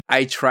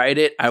I tried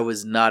it. I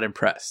was not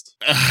impressed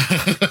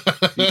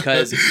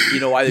because you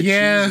know why the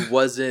cheese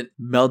wasn't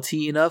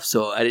melty enough,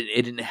 so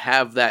it didn't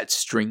have that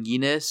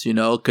stringiness. You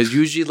know, because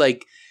usually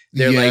like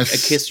they're like a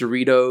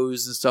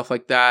quesadillas and stuff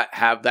like that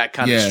have that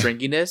kind of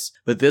stringiness.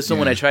 But this one,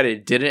 when I tried it,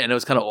 it didn't, and it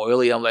was kind of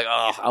oily. I'm like,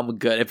 oh, I'm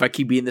good. If I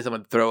keep eating this, I'm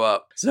gonna throw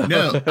up. So.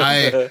 No,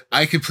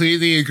 I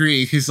completely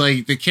agree because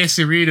like the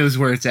quesadillas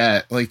where it's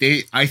at, like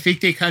I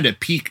think they kind of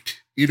peaked.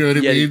 You know what I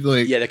mean?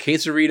 Like, the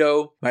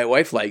quesadilla. My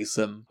wife likes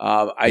them.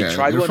 I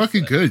tried they're one.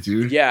 Fucking good,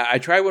 dude. Yeah, I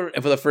tried one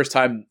for the first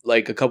time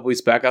like a couple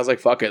weeks back. I was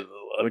like, "Fuck it,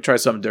 let me try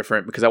something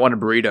different," because I wanted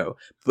a burrito,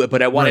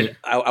 but I wanted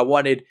I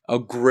wanted a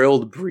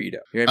grilled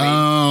burrito. You know what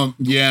I mean?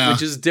 Yeah,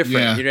 which is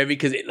different. You know what I mean?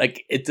 Because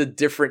it's a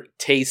different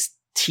taste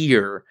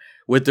tier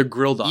with the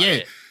grilled on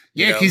it.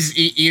 Yeah, because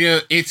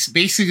it's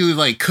basically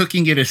like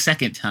cooking it a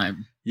second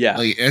time. Yeah,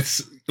 like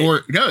it's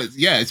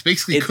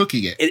basically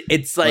cooking it.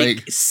 It's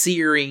like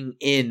searing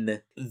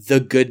in the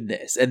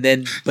goodness, and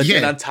then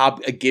then on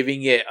top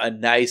giving it a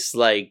nice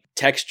like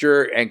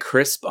texture and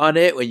crisp on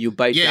it when you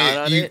bite down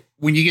on it.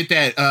 When you get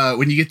that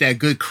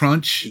good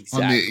crunch.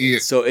 Exactly.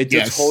 So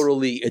it's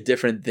totally a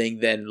different thing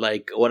than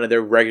like one of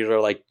their regular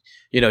like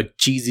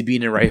cheesy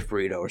bean and rice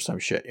burrito or some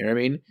shit. You know what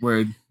I mean?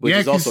 Word. Which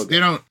is also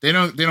good. They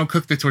don't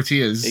cook the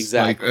tortillas.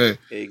 Exactly.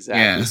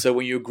 Exactly. Yeah. So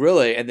when you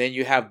grill it and then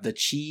you have the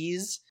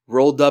cheese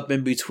rolled up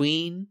in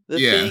between the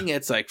thing,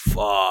 it's like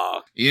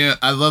fuck. Yeah,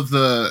 I love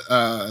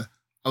the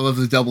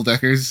double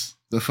deckers.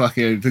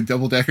 The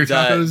double decker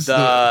tacos.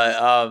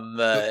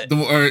 The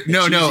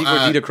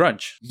gordita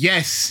crunch.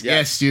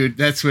 Yes, dude.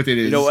 That's what it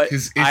is. You know what?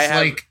 It's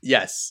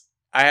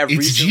I have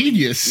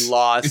recently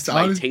lost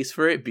my taste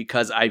for it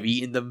because I've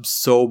eaten them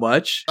so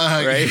much,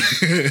 right?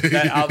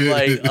 That I'm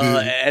like,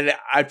 and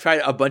I've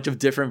tried a bunch of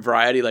different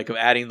variety, like of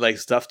adding like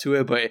stuff to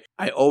it, but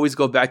I always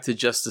go back to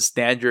just the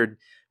standard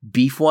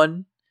beef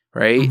one,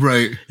 right?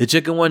 Right. The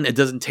chicken one, it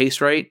doesn't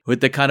taste right with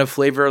the kind of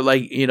flavor,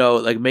 like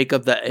like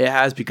makeup that it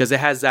has, because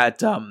it has that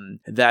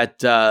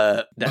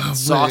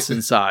sauce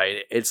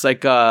inside. It's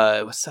like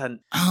what's that?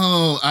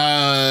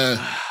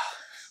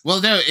 Well,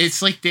 no,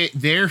 it's like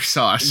their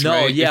sauce. No,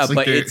 right? yeah, it's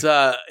like it's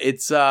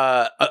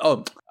a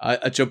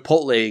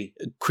chipotle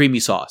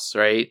creamy sauce,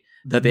 right?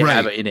 That they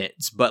have in it,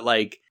 but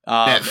like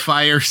that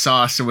fire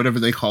sauce or whatever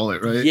they call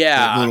it, right?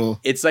 Yeah,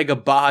 it's like a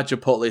Baja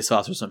Chipotle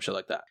sauce or some shit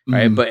like that,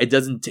 right? But it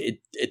doesn't.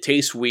 It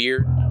tastes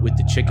weird with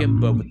the chicken,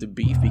 but with the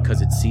beef,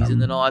 because it's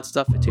seasoned and all that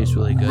stuff, it tastes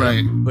really good.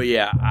 Right. But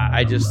yeah,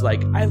 I just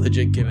like I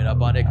legit given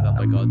up on it because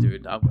I'm like, oh,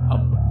 dude,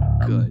 I'm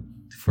good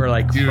for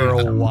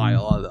a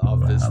while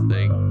of this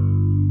thing.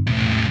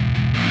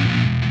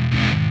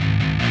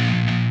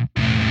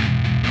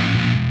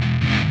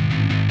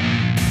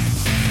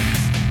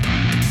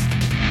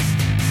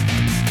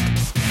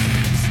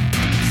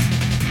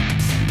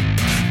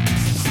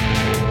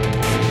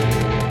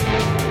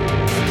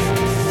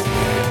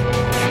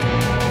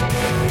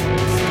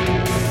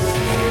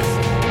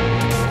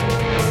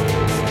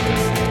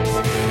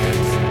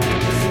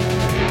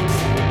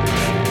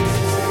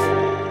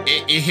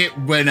 It hit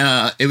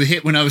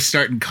when I was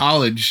starting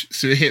college,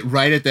 so it hit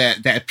right at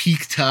that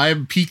peak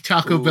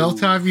Taco Bell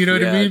time. You know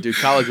what I mean? Dude,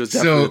 college was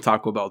definitely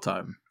Taco Bell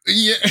time.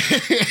 Yeah,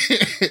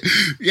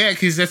 yeah,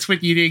 because that's when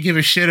you didn't give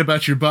a shit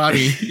about your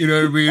body. You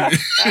know what I mean?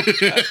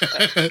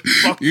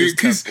 Fuck this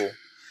temple,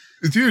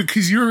 dude.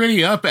 Because you're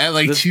already up at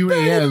like 2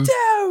 a.m.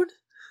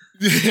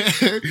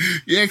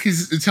 Yeah,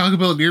 because Taco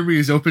Bell near me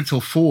is open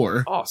till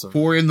 4. Awesome.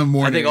 4 in the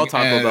morning. I think all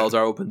Taco Bells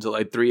are open till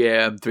like 3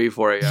 a.m.,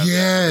 4 a.m.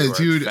 Yeah,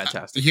 dude. It's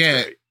fantastic.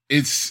 Yeah,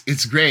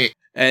 it's great.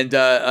 And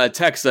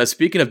Tex,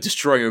 speaking of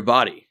destroying your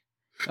body,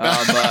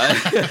 welcome, I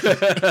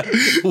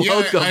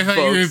thought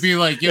you were gonna be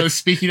like,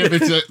 speaking of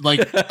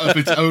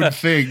its own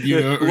thing,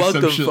 or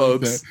welcome, some shit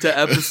folks, like to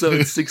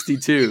episode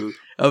 62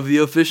 of the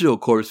official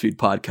Corpse Feed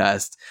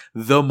podcast,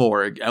 The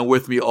Morgue, and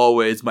with me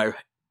always my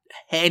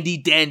handy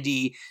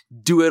dandy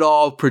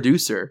do-it-all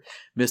producer,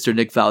 Mr.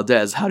 Nick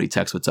Valdez. Howdy,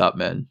 Tex. What's up,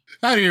 man?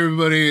 Howdy,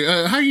 everybody.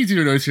 How you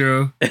doing,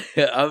 Arturo?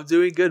 I'm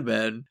doing good,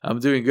 man. I'm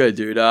doing good,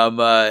 dude.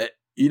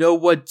 You know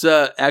what?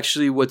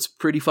 Actually, what's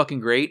pretty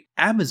fucking great?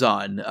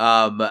 Amazon.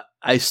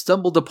 I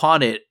stumbled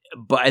upon it,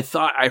 but I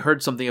thought I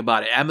heard something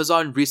about it.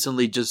 Amazon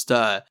recently just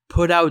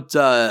put out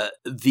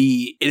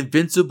the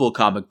Invincible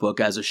comic book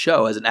as a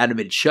show, as an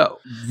animated show.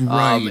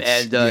 Right.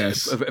 And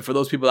yes. For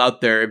those people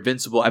out there,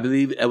 Invincible, I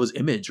believe it was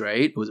Image,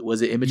 right?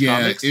 Was it Image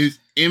Comics? Yeah,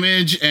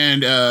 Image,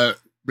 and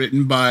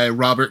written by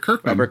Robert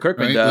Kirkman. Right?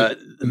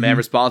 The man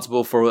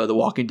responsible for The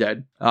Walking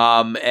Dead.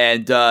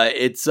 And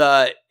it's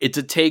a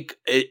take.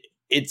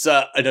 It's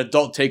an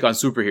adult take on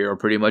superhero,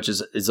 pretty much is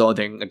the only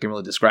thing I can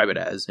really describe it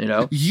as,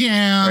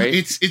 Yeah,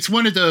 right? It's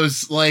one of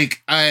those,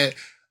 like, I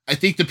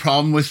think the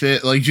problem with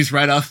it, like, just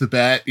right off the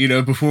bat,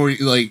 before,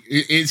 like,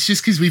 it's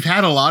just because we've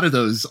had a lot of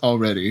those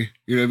already.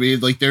 You know what I mean?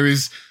 Like,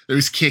 there's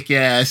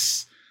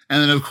Kick-Ass,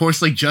 and then, of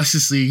course, like,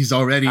 Justice League is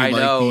already, I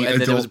like, know, the and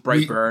adult. then it was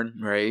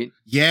Brightburn, right?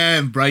 Yeah,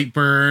 and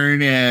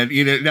Brightburn,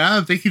 and, now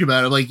I'm thinking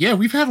about it, like, yeah,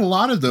 we've had a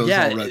lot of those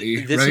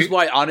already, this is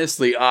why,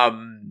 honestly,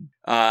 I'm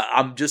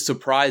just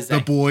surprised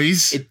that The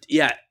Boys.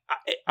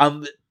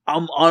 I'm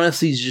I'm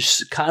honestly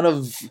just kind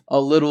of a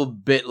little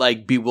bit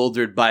like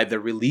bewildered by the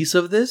release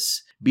of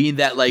this. Being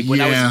that, like,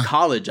 when I was in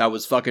college, I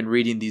was fucking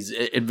reading these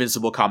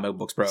Invincible comic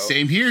books, bro.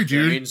 Same here, dude. You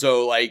know what I mean?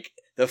 So, like,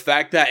 the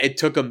fact that it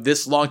took them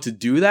this long to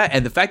do that,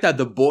 and the fact that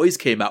The Boys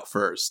came out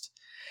first,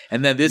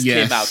 and then this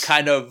came out,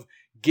 kind of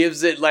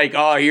gives it, like,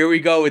 oh, here we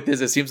go with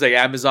this. It seems like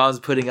Amazon's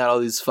putting out all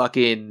these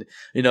fucking,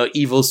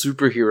 evil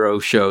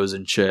superhero shows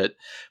and shit.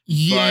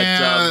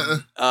 Yeah.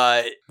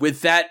 But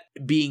with that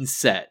being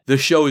said, the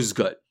show is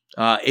good.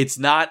 It's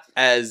not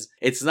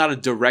a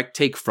direct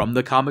take from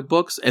the comic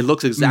books. It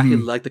looks exactly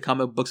like the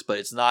comic books, but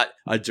it's not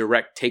a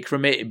direct take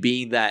from it,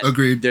 being that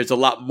there's a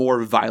lot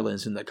more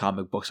violence in the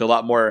comic books, a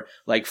lot more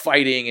like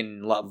fighting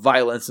and a lot of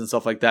violence and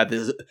stuff like that.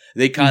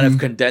 They kind of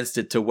condensed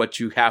it to what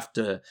you have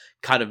to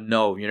kind of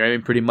know, you know what I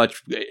mean? Pretty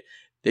much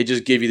they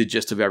just give you the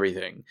gist of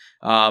everything.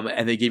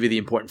 And they give you the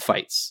important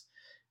fights.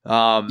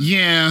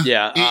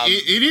 It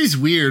is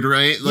weird,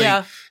 right?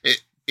 Like,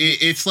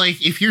 it's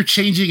like, if you're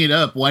changing it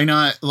up, why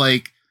not,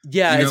 like,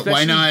 especially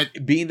why not,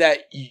 being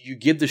that you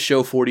give the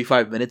show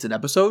 45 minutes an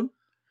episode?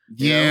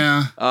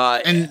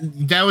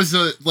 And that was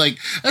that's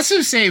what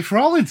I'm saying. For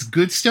all its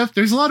good stuff,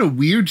 there's a lot of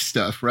weird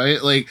stuff,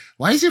 right? Like,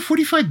 why is it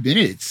 45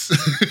 minutes?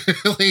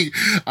 Like,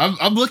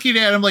 I'm looking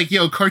at it, I'm like,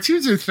 yo,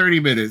 cartoons are 30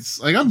 minutes.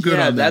 Like, I'm good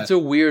on that. That's a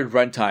weird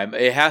runtime.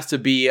 It has to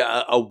be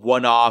a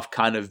one-off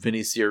kind of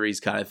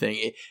miniseries kind of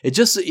thing. It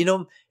just,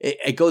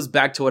 it goes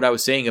back to what I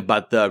was saying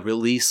about the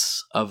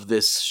release of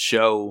this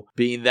show,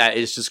 being that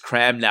it's just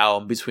crammed now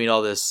between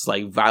all this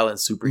like violent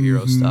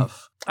superhero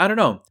stuff. I don't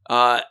know.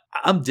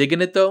 I'm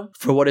digging it though,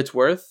 for what it's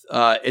worth.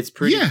 It's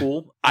pretty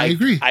cool. I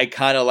agree. I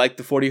kind of like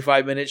the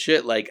 45-minute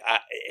shit. Like,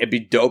 it'd be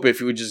dope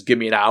if you would just give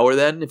me an hour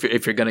then,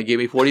 if you're gonna give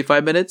me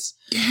 45 minutes.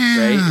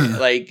 Right?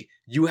 Like,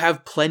 you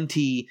have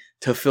plenty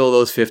to fill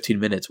those 15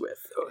 minutes with.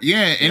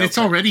 Yeah, and it's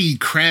already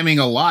cramming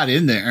a lot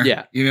in there.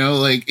 Yeah.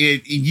 Like,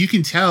 you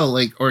can tell,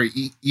 like, or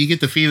you get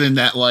the feeling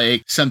that,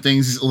 like,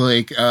 something's,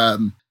 like,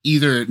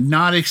 either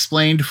not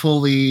explained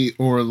fully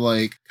or,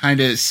 like, kind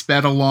of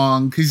sped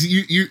along. Because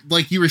you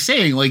like you were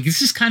saying, like, it's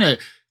just kind of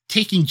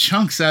taking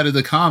chunks out of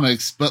the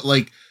comics, but,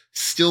 like,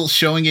 still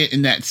showing it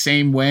in that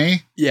same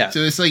way. Yeah. So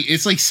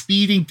it's like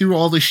speeding through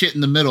all the shit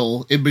in the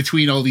middle in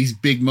between all these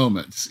big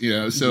moments,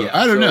 So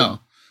I don't know.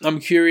 I'm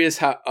curious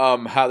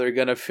how they're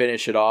gonna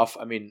finish it off.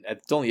 I mean,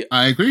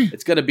 I agree.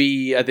 It's gonna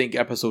be, I think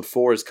episode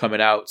 4 is coming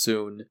out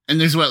soon.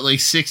 And there's like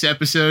 6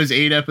 episodes,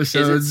 8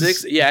 episodes. Is it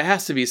 6? Yeah, it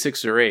has to be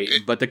 6 or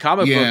 8. But the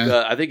comic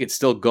book, I think it's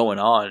still going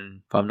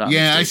on. If I'm not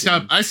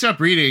mistaken. I stopped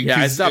reading. Yeah,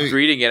 I stopped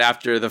reading it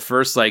after the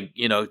first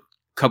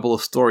couple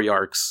of story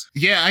arcs.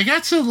 Yeah, I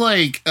got to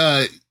like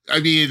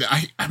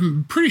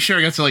I'm pretty sure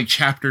I got to like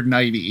chapter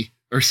 90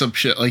 or some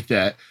shit like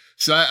that.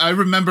 So I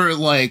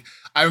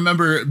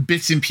remember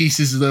bits and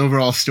pieces of the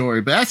overall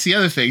story, but that's the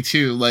other thing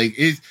too. Like,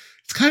 it's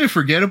kind of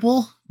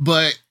forgettable,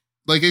 but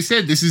like I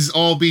said, this is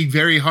all being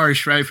very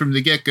harsh right from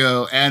the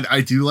get-go, and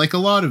I do like a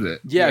lot of it.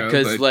 Yeah,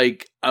 because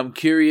I'm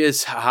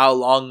curious how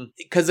long,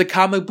 because the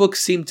comic books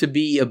seem to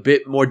be a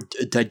bit more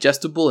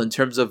digestible in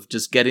terms of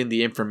just getting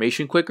the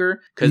information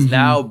quicker, because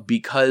now,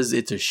 because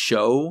it's a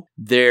show,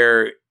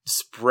 they're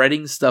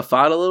spreading stuff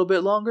out a little bit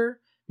longer,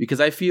 because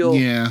I feel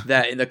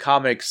that in the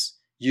comics,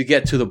 you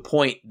get to the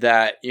point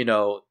that,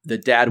 the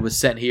dad was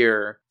sent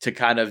here to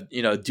kind of,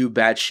 do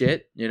bad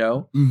shit,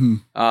 but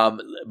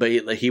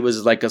he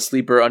was like a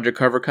sleeper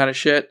undercover kind of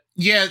shit.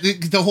 Yeah,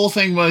 the whole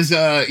thing was,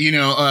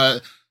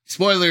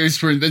 spoilers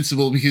for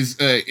Invincible, because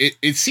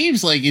it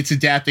seems like it's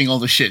adapting all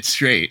the shit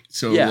straight.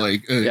 So,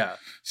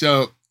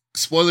 so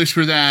spoilers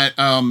for that.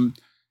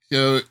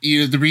 So,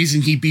 the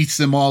reason he beats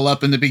them all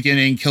up in the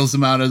beginning, kills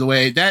them out of the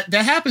way, that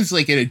happens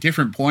like at a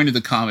different point of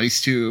the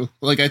comics too.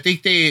 Like, I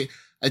think they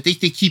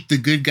keep the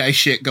good guy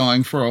shit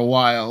going for a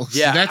while.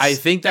 Yeah, so I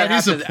think that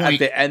happened at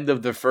the end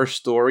of the first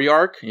story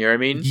arc. You know what I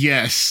mean?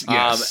 Yes.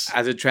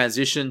 As a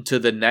transition to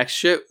the next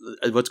shit,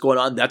 what's going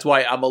on? That's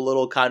why I'm a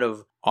little kind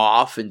of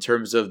off in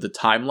terms of the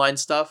timeline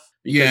stuff.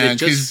 Because it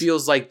just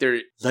feels like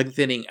they're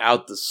lengthening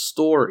out the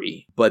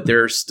story, but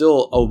they're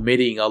still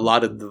omitting a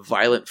lot of the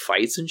violent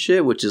fights and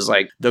shit, which is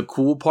like the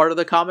cool part of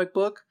the comic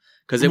book.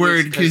 Because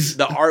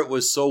the art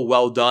was so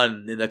well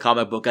done in the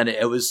comic book, and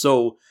it was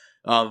so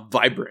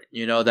vibrant,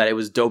 that it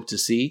was dope to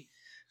see.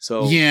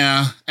 So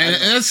and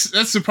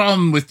that's the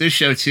problem with this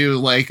show too.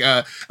 Like,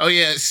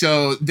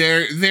 so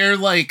they're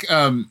like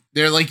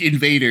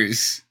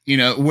invaders,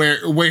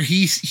 where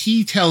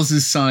he tells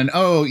his son,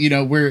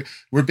 we're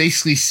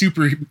basically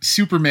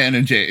Superman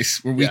and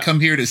Jace, where we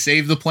come here to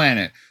save the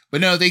planet.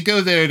 But no, they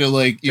go there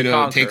to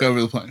conquer. Take over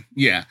the planet.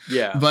 Yeah.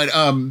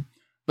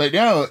 But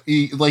no,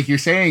 like you're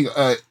saying,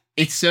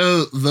 it's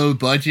so low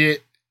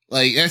budget.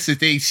 Like, that's the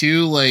thing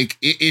too. Like,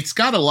 it's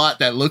got a lot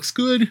that looks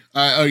good.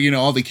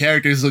 All the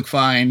characters look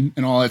fine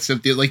and all that stuff.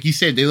 Like you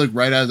said, they look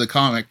right out of the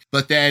comic.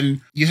 But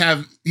then you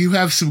have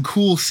some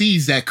cool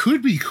scenes that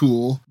could be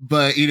cool,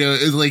 but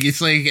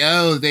it's like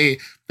they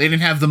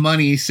didn't have the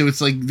money, so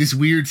it's like this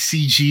weird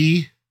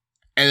CG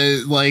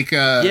And like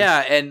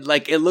yeah, and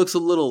like it looks a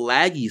little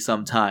laggy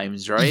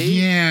sometimes, right?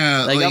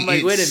 Yeah, like I'm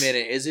like, wait a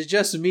minute, is it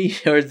just me,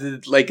 or is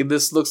it, like,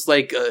 this looks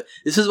like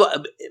this is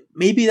what,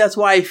 maybe that's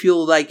why I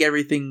feel like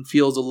everything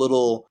feels a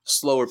little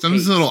slower.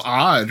 Something's a little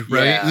odd,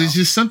 right? Yeah. There's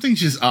just something's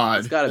just odd.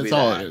 It's gotta that's be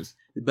all that. it is.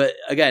 But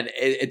again,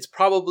 it's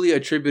probably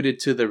attributed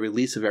to the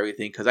release of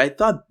everything, because I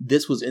thought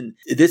this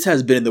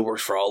has been in the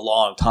works for a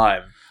long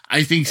time.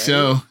 I think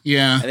so,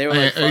 yeah. And they were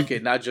like, fuck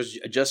it, not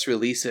just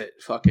release it.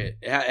 Fuck it.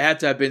 It had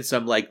to have been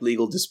some like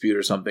legal dispute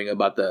or something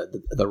about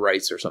the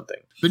rights or something.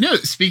 But no,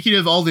 speaking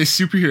of all this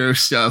superhero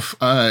stuff,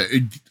 a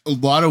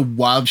lot of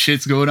wild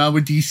shit's going on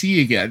with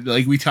DC again.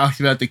 Like we talked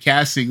about the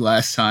casting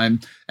last time,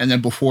 and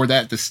then before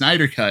that, the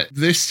Snyder Cut.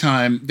 This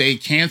time, they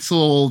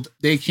canceled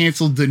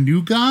The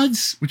New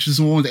Gods, which is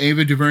the one with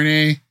Ava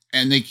DuVernay,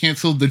 and they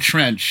canceled The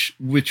Trench,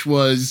 which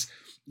was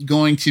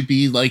going to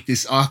be like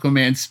this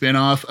Aquaman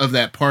spinoff of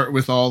that part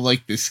with all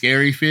like the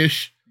scary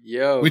fish.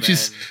 Which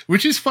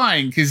is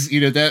fine, because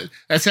you know that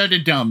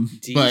sounded dumb.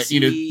 DC, but you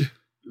know,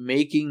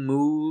 making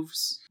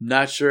moves.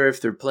 Not sure if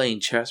they're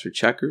playing chess or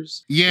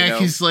checkers. Yeah,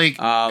 because like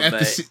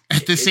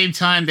at the same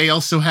time, they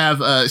also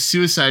have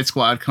Suicide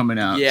Squad coming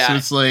out. Yeah, so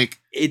it's like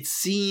it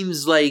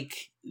seems like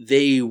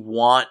they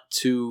want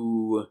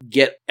to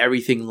get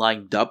everything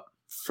lined up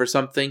for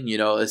something. You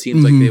know, it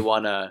seems like they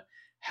want to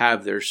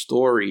have their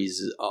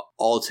stories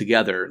all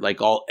together,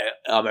 like all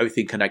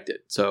everything connected.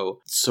 So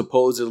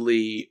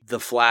supposedly the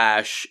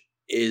Flash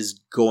is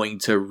going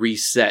to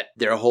reset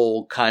their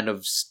whole kind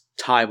of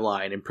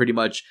timeline, and pretty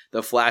much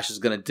the Flash is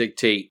going to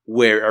dictate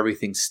where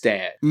everything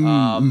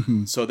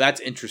stands. So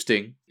that's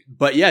interesting.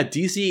 But yeah,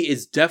 DC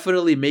is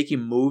definitely making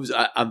moves.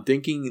 I'm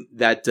thinking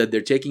that they're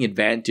taking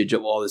advantage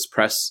of all this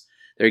press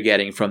they're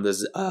getting from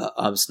this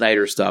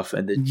Snyder stuff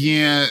and the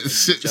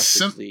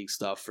Justice League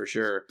stuff for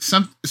sure.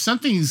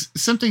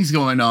 Something's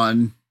going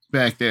on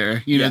back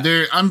there. You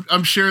know,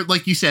 I'm sure,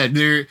 like you said,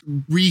 they're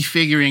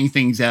refiguring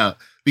things out,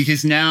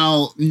 because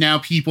now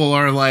people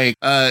are like,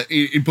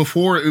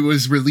 before it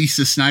was release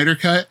the Snyder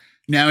Cut,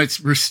 now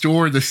it's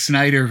restore the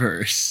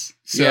Snyderverse.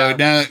 So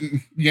now,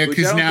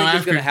 because now after,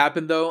 it's going to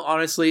happen though,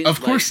 honestly. Of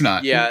course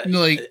not. Yeah,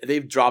 like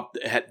they've dropped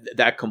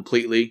that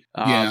completely.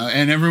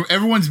 And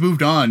everyone's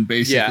moved on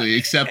basically,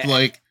 except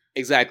like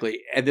exactly.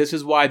 And this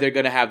is why they're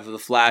going to have the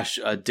Flash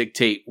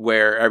dictate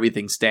where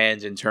everything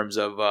stands in terms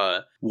of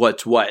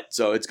what's what.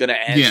 So it's going to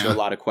answer a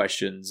lot of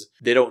questions.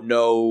 They don't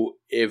know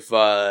if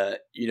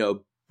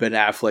Ben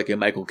Affleck and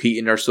Michael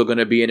Keaton are still going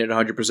to be in it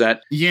 100%.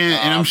 Yeah,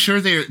 and I'm sure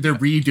they're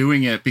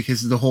redoing it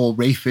because of the whole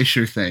Ray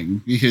Fisher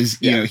thing.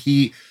 Because you know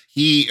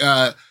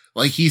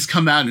he's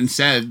come out and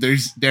said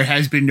there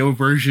has been no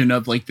version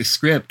of like the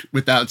script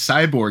without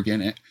Cyborg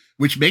in it,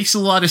 which makes a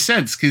lot of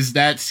sense because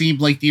that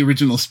seemed like the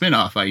original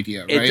spin-off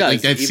idea, right? It does.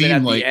 Like that even seemed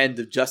at like the end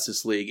of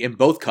Justice League in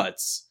both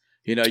cuts.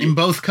 You know, in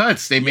both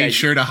cuts, they made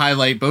sure to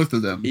highlight both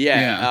of them.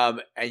 Yeah.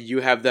 And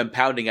you have them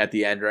pounding at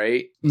the end,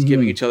 right? Just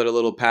giving each other a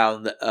little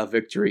pound of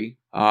victory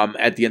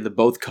at the end of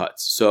both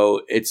cuts.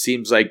 So it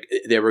seems like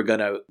they were going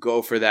to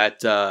go for that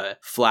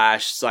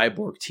Flash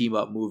Cyborg team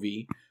up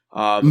movie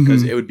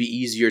because it would be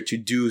easier to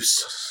do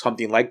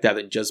something like that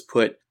than just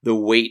put the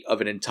weight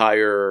of an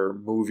entire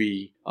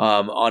movie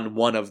on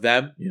one of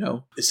them, you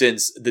know,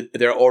 since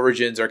their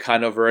origins are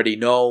kind of already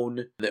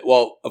known.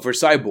 Well, for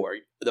Cyborg,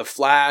 the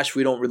Flash,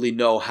 we don't really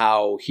know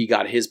how he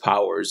got his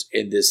powers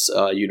in this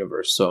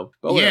universe. So,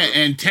 no, that's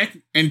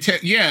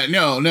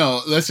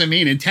what I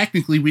mean. And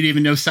technically, we didn't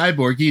even know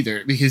Cyborg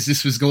either because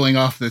this was going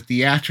off the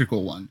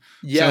theatrical one.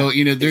 Yeah, so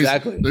you know,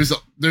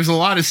 there's a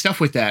lot of stuff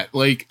with that.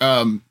 Like,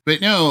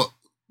 but no.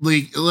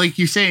 Like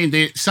you're saying,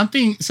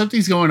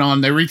 something's going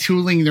on. They're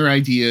retooling their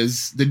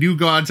ideas. The New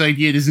Gods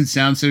idea doesn't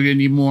sound so good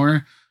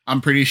anymore.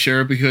 I'm pretty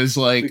sure because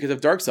of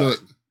Darkseid.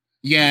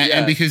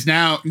 And because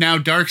now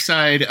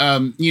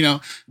Darkseid, you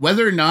know,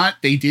 whether or not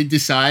they did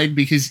decide,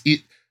 because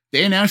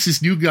they announced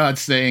this New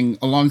Gods thing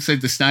alongside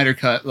the Snyder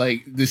Cut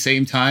like the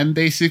same time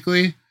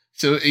basically.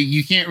 So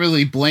you can't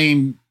really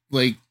blame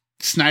like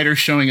Snyder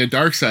showing a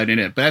Darkseid in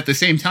it. But at the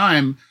same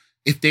time,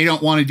 if they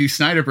don't want to do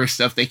Snyderverse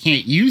stuff, they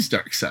can't use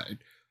Darkseid.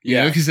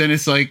 Yeah, because then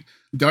it's like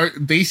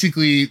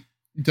Darkseid's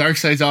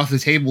off the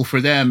table for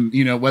them.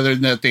 You know, whether or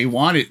not they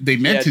want it, they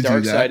meant to do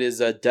that. Darkseid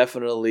is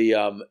definitely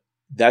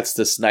that's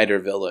the Snyder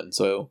villain.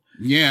 So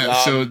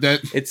so that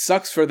it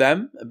sucks for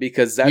them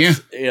because that's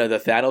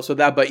the Thanos with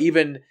that. But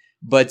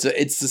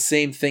it's the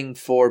same thing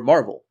for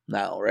Marvel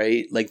now,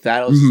 right? Like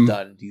Thanos is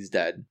done; he's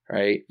dead,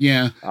 right?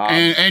 Yeah,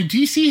 and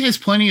DC has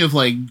plenty of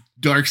like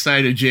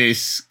Darkseid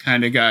adjacent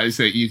kind of guys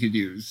that you could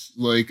use.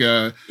 Like,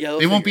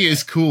 they won't be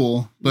as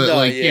cool,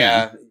 but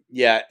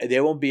they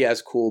won't be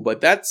as cool.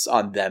 But that's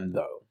on them,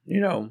 though.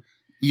 You know,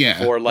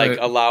 for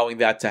allowing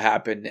that to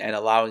happen and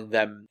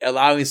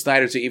allowing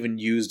Snyder to even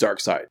use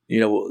Darkseid.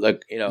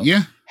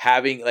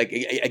 Having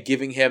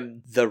giving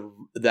him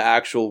the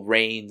actual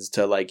reins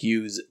to like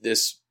use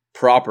this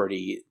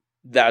property.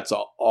 That's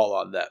all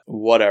on them.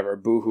 Whatever,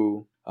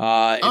 boohoo.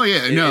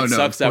 It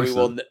sucks that we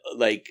will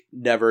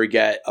never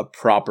get a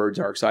proper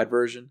Darkseid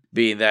version,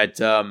 being that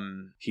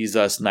he's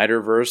a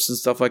Snyderverse and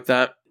stuff like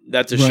that.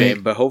 that's a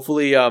shame. But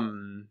hopefully,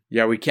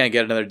 we can't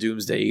get another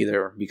Doomsday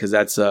either, because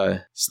that's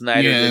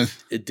Snyder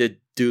did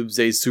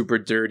Doomsday super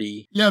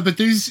dirty. Yeah, but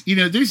there's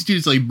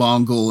dudes like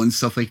Mongol and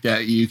stuff like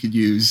that you could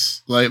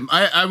use. Like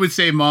I would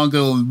say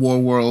Mongol and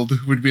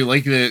Warworld would be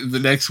like the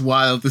next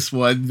wildest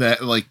one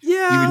that like you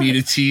would need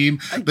a team.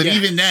 But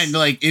even then,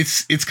 like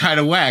it's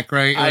kind of whack,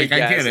 right? Like I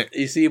get it.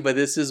 You see, but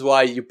this is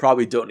why you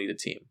probably don't need a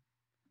team.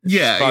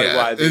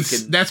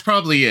 That's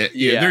probably it.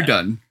 Yeah, they're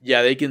done.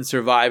 Yeah, they can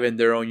survive in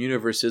their own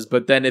universes,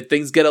 but then if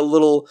things get a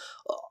little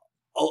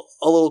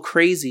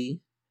crazy,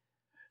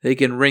 they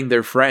can ring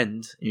their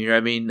friend. You know what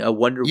I mean? A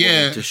Wonder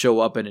Woman to show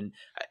up and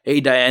hey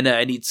Diana,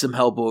 I need some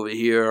help over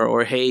here,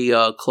 or hey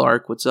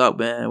Clark, what's up,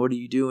 man? What are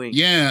you doing?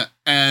 Yeah,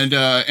 and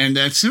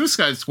that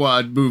Suicide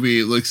Squad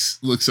movie looks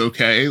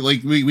okay.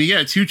 Like we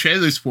got 2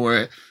 trailers for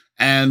it,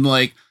 and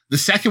like the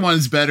second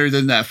one's better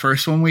than that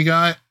first one we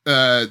got.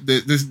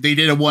 They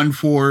did a one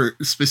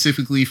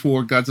specifically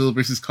for Godzilla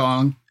vs.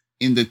 Kong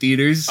in the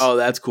theaters. Oh,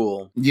 that's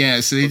cool. Yeah,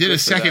 so they did a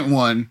second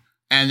one,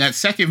 and that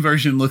second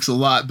version looks a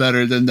lot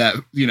better than that,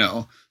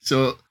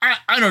 So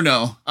I don't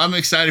know. I'm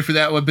excited for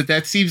that one, but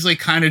that seems like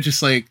kind of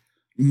just like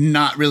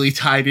not really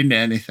tied into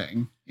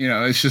anything.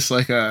 It's just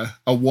like a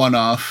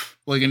one-off,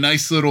 like a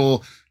nice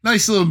little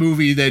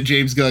movie that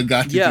James Gunn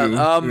got to do.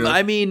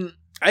 I mean,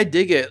 I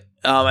dig it.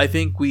 I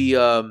think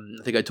I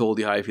think I told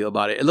you how I feel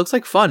about it. It looks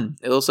like fun.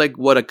 It looks like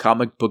what a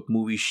comic book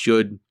movie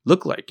should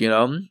look like,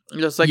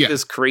 Just like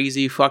this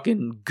crazy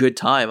fucking good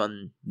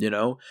time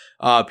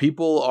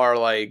people are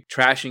like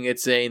trashing it,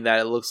 saying that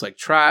it looks like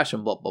trash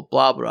and blah, blah,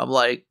 blah. But I'm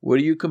like, what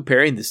are you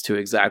comparing this to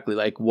exactly?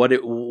 Like what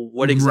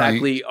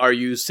exactly are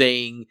you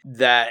saying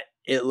that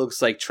it looks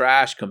like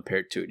trash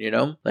compared to,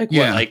 Like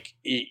what, like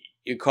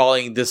you're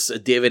calling this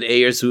David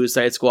Ayer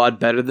Suicide Squad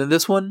better than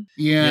this one?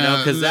 Yeah.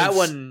 Because that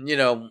one,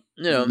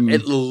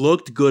 it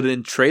looked good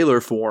in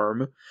trailer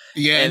form.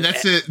 Yeah, and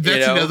that's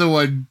another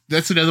one.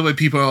 That's another one.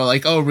 People are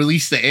like, "Oh,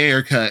 release the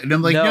Ayer cut," and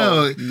I'm like,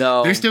 "No.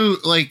 There's no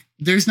like.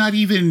 There's not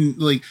even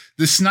like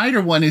the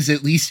Snyder one is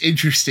at least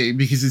interesting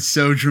because it's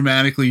so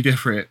dramatically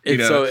different.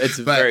 It's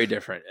very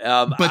different.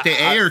 But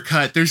the Ayer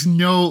cut, there's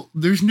no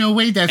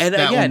way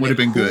that one would have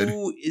been good.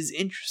 Who is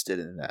interested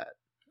in that?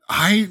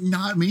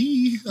 Not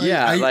me.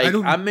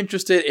 I'm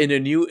interested in a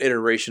new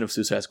iteration of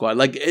Suicide Squad.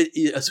 Like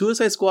a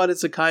Suicide Squad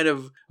is a kind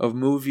of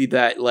movie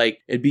that like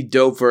it'd be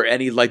dope for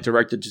any like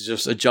director to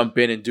just jump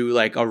in and do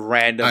like a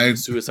random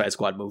Suicide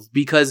Squad move,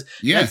 because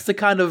that's the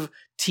kind of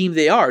team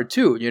they are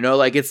too.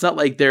 Like it's not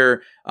like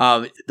they're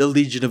the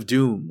Legion of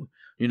Doom.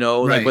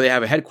 Like where they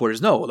have a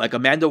headquarters. No, like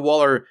Amanda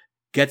Waller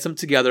gets them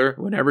together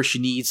whenever she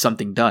needs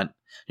something done.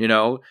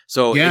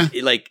 So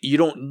like you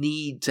don't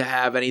need to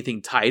have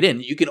anything tied in.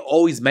 You can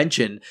always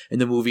mention in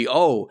the movie,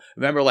 oh,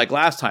 remember like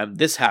last time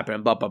this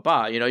happened, blah blah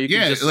blah. You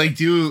can just like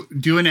do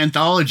an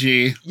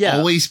anthology. Yeah,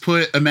 always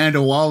put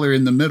Amanda Waller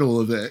in the middle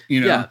of it.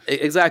 Yeah,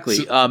 exactly.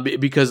 So,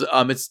 because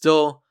it's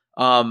still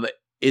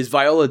is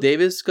Viola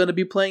Davis going to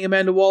be playing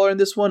Amanda Waller in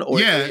this one? Or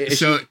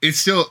it's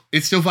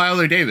still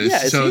Viola Davis. Yeah,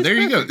 so there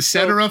you go.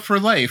 Set her up for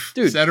life.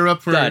 Dude, set her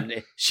up for done.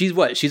 She's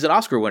an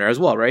Oscar winner as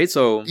well, right?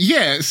 So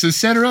so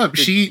set her up.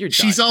 Dude,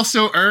 she's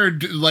also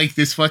earned like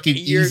this fucking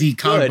easy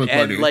comic book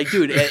money. Like,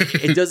 dude,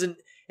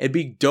 it'd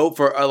be dope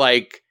for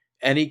like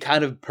any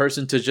kind of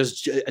person to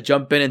just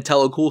jump in and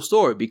tell a cool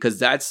story, because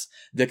that's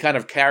the kind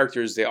of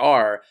characters they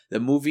are. The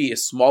movie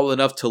is small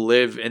enough to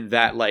live in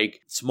that like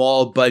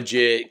small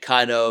budget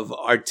kind of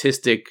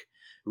artistic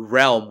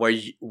realm where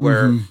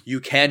you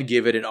can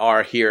give it an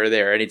R here or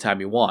there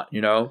anytime you want,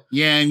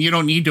 Yeah, and you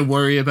don't need to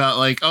worry about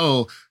like,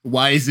 oh,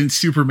 why isn't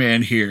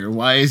Superman here?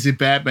 Why is it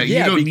Batman? Yeah,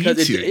 you don't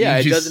because need to.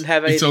 It doesn't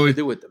have anything to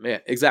do with them. Yeah,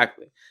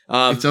 exactly.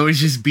 It's always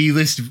just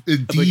D-list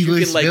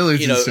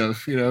villains and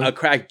stuff,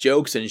 crack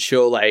jokes and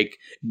show like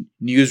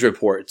news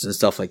reports and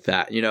stuff like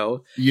that, Yeah.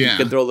 You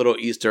can throw little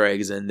Easter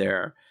eggs in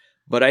there.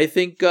 But I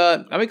think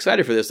I'm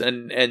excited for this.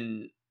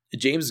 And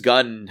James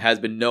Gunn has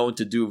been known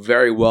to do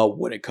very well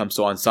when it comes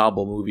to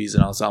ensemble movies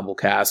and ensemble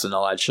casts and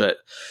all that shit.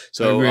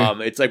 So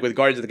it's like with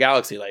Guardians of the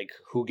Galaxy, like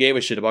who gave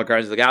a shit about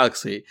Guardians of the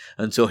Galaxy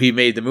until he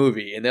made the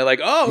movie, and they're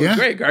like, oh,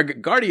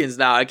 great, Guardians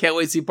now. I can't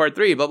wait to see part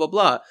 3, blah, blah,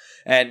 blah.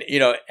 And,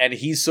 and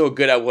he's so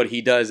good at what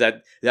he does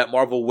that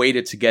Marvel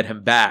waited to get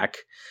him back,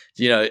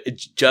 so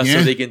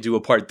they can do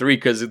a part 3,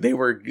 because they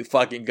were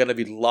fucking gonna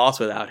be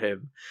lost without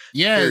him.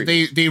 Yeah,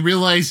 they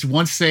realized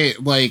once they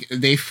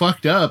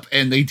fucked up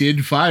and they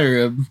did fire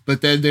him,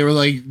 but then they were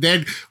like,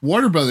 then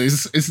Warner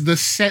Brothers is the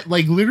set,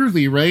 like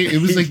literally, right?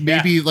 It was like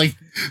maybe like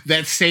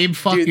that same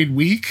fucking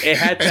week. It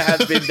had to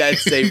have been that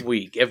same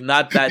week, if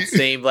not that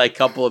same like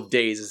couple of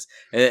days.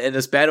 In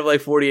the span of like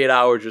 48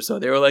 hours or so,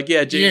 they were like,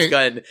 James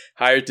Gunn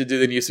hired to do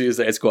the new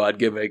Suicide Squad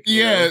gimmick.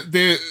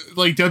 They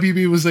like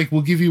WB was like,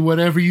 we'll give you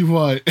whatever you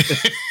want.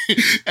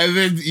 And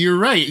then you're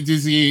right,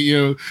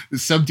 Disney,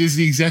 some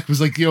Disney exec was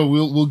like,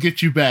 we'll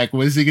get you back.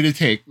 What is it going to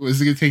take? What is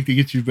it going to take to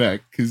get you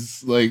back?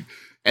 Because like,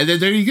 and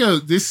then there you go.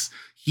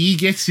 He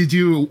gets to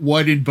do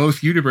one in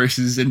both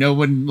universes, and no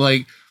one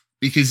like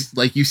because,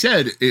 like you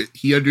said,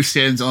 he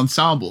understands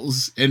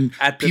ensembles, and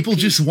people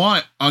just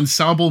want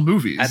ensemble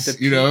movies. At the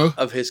peak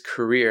of his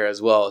career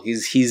as well,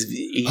 he's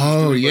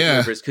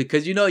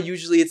because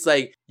usually it's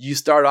like you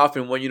start off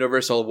in one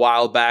universe a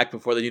while back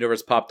before the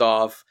universe popped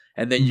off,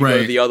 and then you go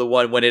to the other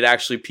one when it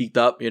actually peaked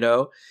up.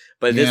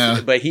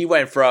 But he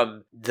went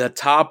from the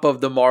top of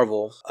the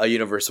Marvel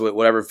universe,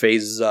 whatever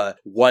phases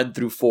 1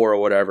 through 4 or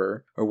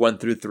whatever, or 1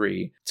 through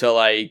 3, to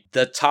like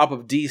the top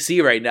of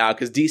DC right now,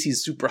 because DC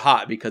is super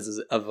hot because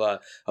of the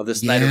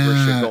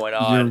Snyderverse shit going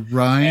on. You're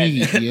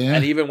right.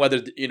 And even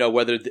whether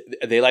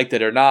they liked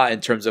it or not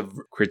in terms of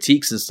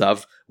critiques and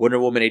stuff, Wonder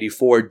Woman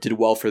 84 did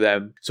well for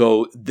them.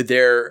 So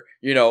they're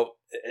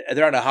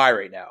on a high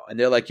right now, and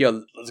they're like,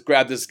 let's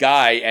grab this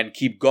guy and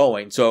keep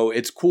going. So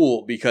it's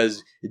cool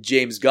because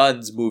James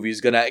Gunn's movie is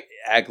going to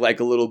act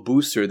like a little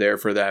booster there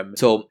for them,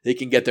 so they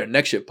can get their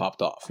next shit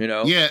popped off,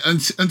 Yeah,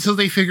 until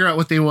they figure out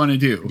what they want to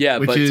do. Yeah,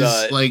 which is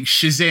like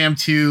Shazam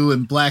 2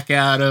 and Black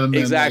Adam.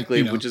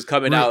 Exactly, which is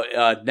coming out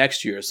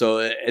next year. So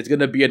it's going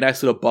to be a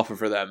nice little buffer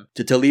for them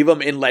to leave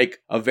them in like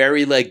a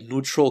very like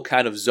neutral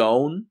kind of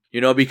zone,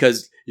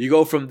 because you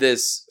go from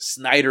this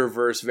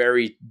Snyderverse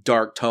very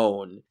dark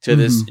tone to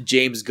this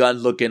James Gunn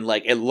looking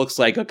like it looks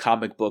like a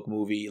comic book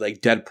movie, like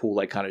Deadpool,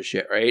 like kind of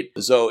shit, right?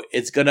 So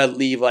it's gonna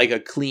leave like a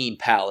clean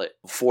palette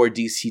for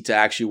DC to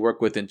actually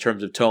work with in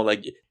terms of tone.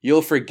 Like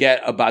you'll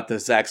forget about the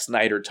Zack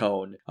Snyder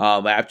tone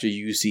after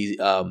you see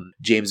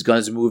James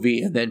Gunn's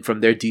movie, and then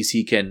from there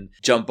DC can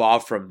jump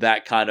off from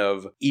that kind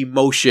of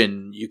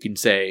emotion, you can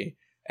say,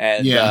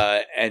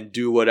 and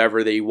do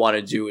whatever they want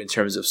to do in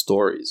terms of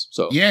stories.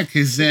 So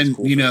because then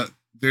cool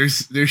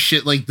there's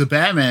shit like the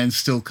Batman's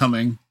still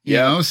coming, you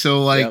know?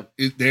 So like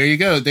there you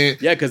go.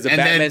 Because the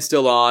Batman's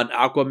still on,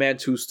 Aquaman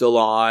 2 still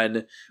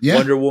on,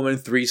 Wonder Woman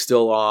 3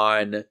 still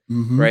on,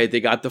 right? They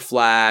got the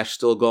Flash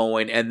still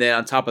going, and then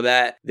on top of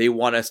that, they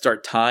want to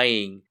start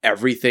tying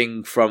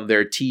everything from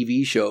their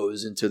TV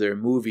shows into their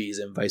movies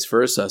and vice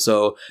versa.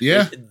 So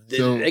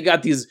they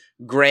got these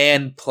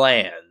grand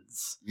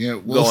plans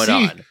going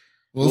on.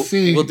 We'll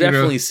see. We'll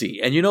definitely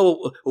see. And you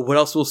know what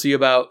else we'll see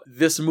about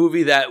this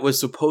movie that was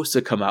supposed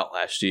to come out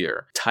last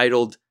year,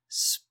 titled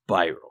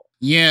Spiral.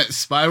 Yeah,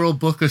 Spiral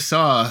Book of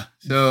Saw.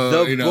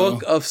 So the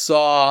Book of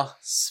Saw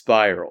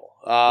Spiral.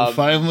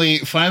 We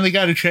finally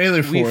got a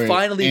trailer for it. We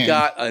finally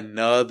got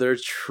another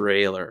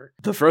trailer.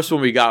 The first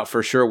one we got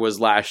for sure was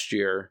last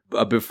year,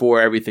 before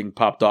everything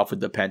popped off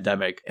with the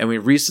pandemic. And we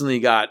recently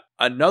got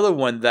another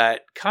one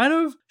that kind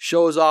of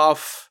shows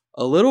off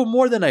a little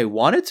more than I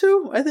wanted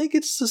to. I think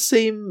it's the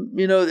same,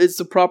 it's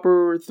the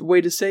proper way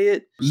to say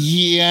it.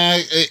 Yeah,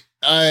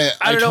 I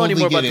don't know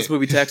anymore about this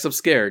movie, Tex. I'm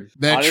scared.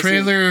 That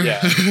honestly, trailer.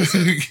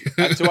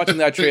 After watching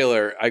that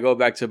trailer, I go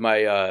back to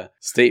my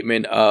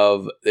statement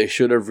of they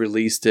should have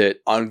released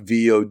it on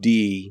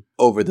VOD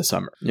over the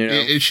summer.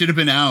 It should have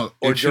been out.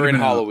 Or during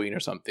Halloween or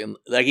something.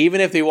 Like,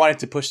 even if they wanted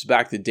to push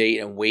back the date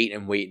and wait,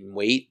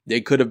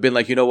 they could have been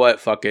like, you know what?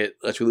 Fuck it.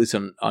 Let's release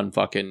it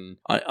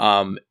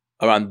on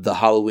around the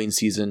Halloween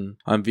season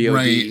on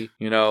VOD,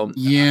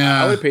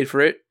 I would have paid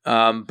for it.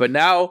 But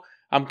now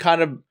I'm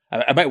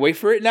I might wait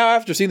for it now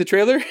after seeing the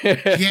trailer.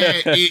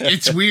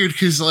 It's weird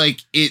because like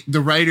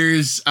the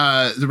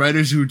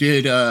writers who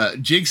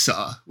did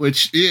Jigsaw,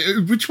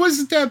 which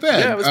wasn't that bad.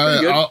 Yeah, it was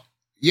pretty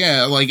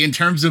good. Like in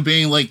terms of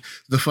being like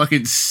the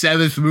fucking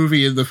 7th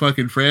movie in the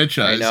fucking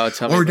franchise. I know.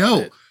 Tell me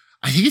about it.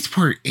 I think it's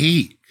part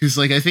 8 because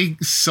like I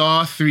think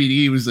Saw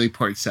 3D was like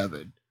part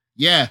 7.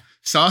 Yeah.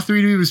 Saw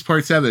 3D was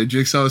part 7.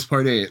 Jigsaw was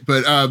part 8.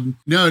 But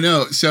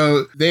no.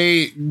 So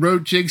they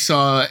wrote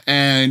Jigsaw,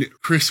 and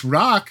Chris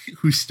Rock,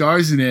 who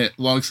stars in it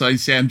alongside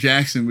Sam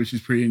Jackson, which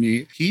is pretty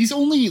neat. He's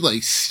only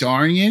like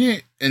starring in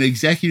it and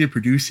executive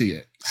producing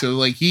it. So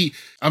like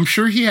I'm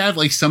sure he had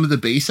like some of the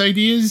base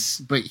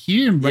ideas, but he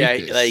didn't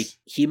write this. Like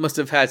he must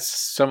have had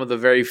some of the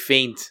very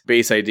faint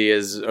base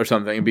ideas or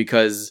something,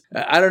 because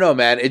I don't know,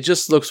 man. It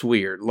just looks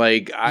weird.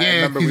 Like I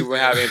remember we were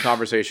having a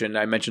conversation.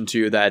 I mentioned to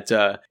you that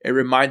it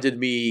reminded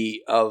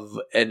me of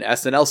an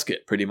SNL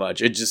skit pretty much.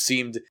 It just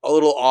seemed a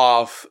little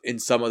off in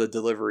some of the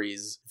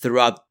deliveries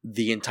throughout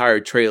the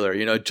entire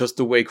trailer. Just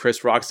the way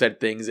Chris Rock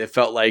said things, it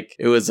felt like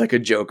it was like a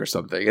joke or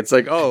something. It's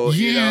like,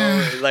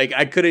 like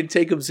I couldn't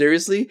take him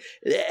seriously.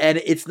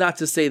 And it's not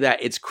to say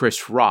that it's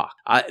Chris Rock,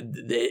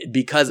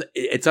 because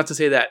it's not to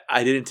say that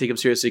I didn't take him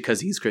seriously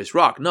because he's Chris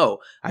Rock. No,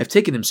 I've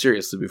taken him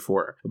seriously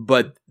before.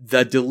 But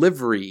the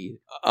delivery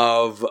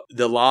of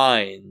the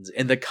lines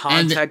and the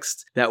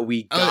context that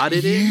we got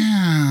it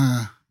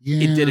in,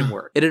 it didn't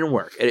work. It didn't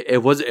work.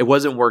 It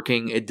wasn't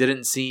working. It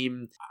didn't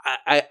seem.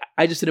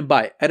 I just didn't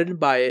buy it. I didn't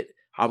buy it.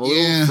 I'm a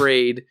little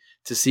afraid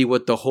to see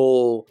what the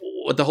whole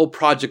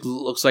project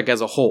looks like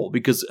as a whole,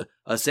 because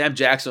Sam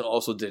Jackson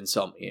also didn't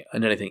sell me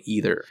on anything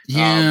either.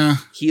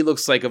 He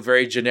looks like a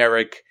very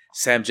generic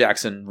Sam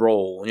Jackson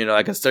role,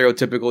 like a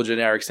stereotypical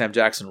generic Sam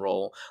Jackson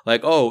role.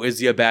 Like, oh, is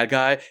he a bad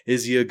guy?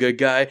 Is he a good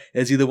guy?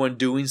 Is he the one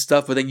doing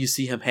stuff? But then you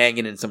see him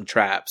hanging in some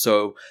trap.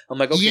 So I'm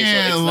like, okay,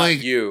 so it's like,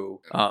 not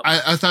you.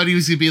 I thought he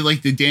was gonna be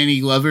like the Danny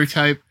Glover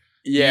type.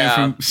 Yeah,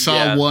 from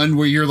Saw 1,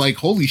 where you're like,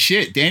 holy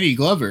shit, Danny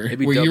Glover.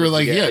 Where you were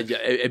like,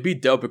 it'd be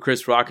dope if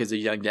Chris Rock is a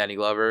young Danny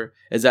Glover.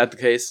 Is that the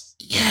case?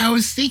 Yeah, I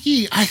was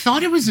thinking, I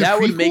thought it was a prequel.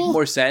 That would make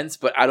more sense,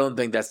 but I don't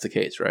think that's the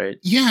case, right?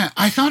 Yeah,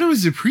 I thought it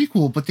was a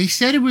prequel, but they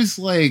said it was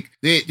like,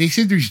 they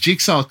said there's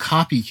Jigsaw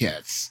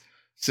copycats.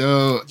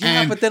 So,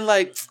 yeah, but then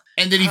like...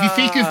 And then if you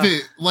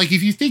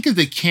think of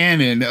the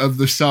canon of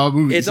the Saw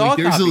movies, it's all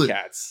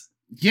copycats.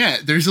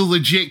 There's a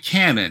legit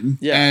canon,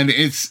 and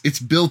it's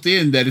built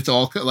in that it's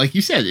all, like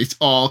you said, it's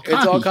all copycats.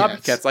 It's all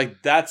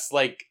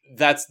copycats.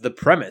 That's the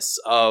premise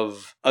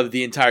of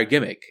the entire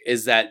gimmick,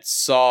 is that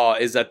Jigsaw,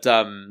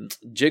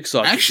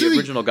 actually, the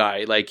original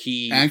guy, like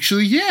he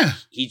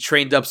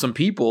trained up some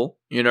people,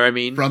 you know what I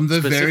mean, from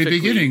the very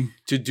beginning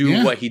to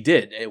do what he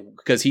did,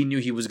 because he knew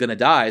he was going to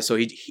die, so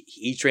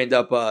he trained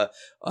up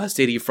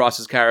Sadie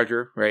Frost's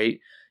character, right?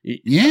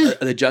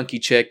 The junkie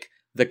chick,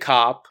 the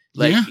cop.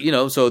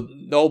 So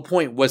the whole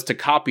point was to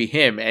copy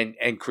him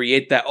and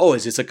create that,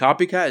 is this a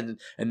copycat?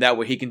 And that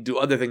way he can do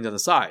other things on the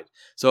side.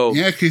 So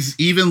because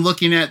even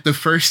looking at the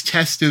first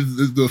test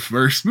of the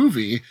first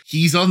movie,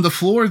 he's on the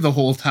floor the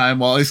whole time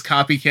while his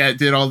copycat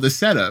did all the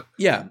setup.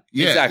 Yeah,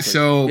 exactly.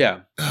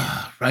 So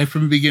right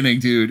from the beginning,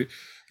 dude.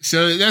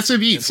 So that's what I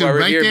mean. That's why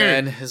we're here,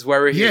 man. Is why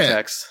we're here,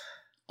 Tex.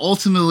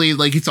 Ultimately,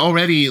 like, it's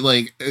already,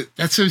 like,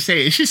 that's what I'm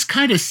saying. It's just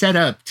kind of set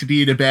up to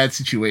be in a bad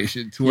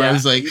situation, to where I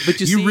was like, but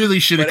you really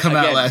should have come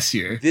out last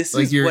year. This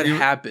is what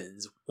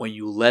happens when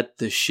you let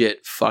the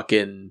shit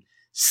fucking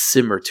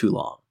simmer too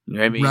long. You know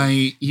what I mean?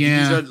 Right, yeah.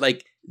 These are,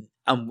 like,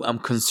 I'm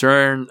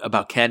concerned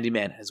about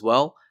Candyman as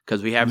well,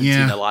 because we haven't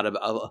seen a lot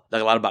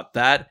about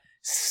that.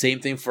 Same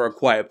thing for A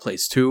Quiet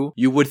Place 2.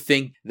 You would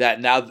think that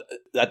now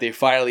that they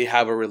finally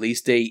have a release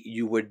date,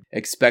 you would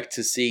expect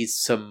to see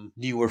some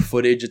newer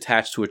footage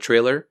attached to a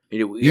trailer.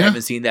 We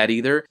haven't seen that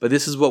either. But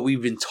this is what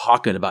we've been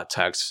talking about,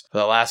 Tex, for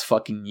the last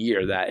fucking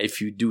year, that if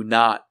you do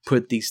not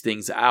put these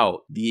things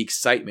out, the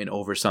excitement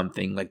over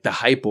something, like the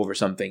hype over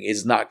something,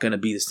 is not going to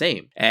be the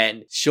same.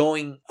 And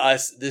showing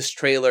us this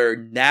trailer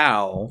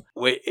now,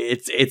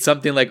 it's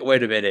something like,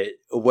 wait a minute,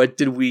 what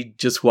did we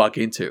just walk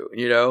into?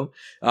 You know?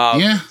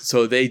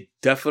 So they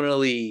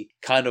definitely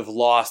kind of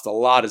lost a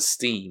lot of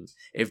steam.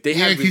 If they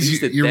had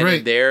released it then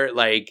and there,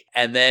 like,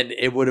 and then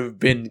it would have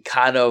been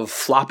kind of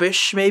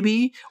floppish,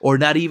 maybe, or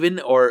not even,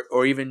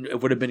 or even it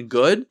would have been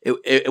good.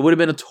 It would have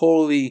been a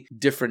totally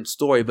different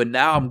story. But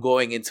now I'm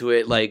going into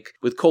it like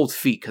with cold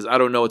feet, because I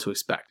don't know what to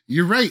expect.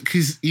 You're right,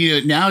 because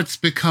now it's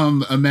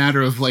become a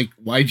matter of like,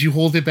 why'd you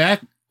hold it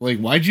back? Like,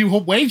 why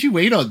did you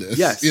wait on this?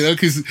 Yes.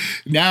 Because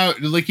now,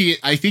 like,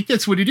 I think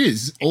that's what it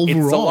is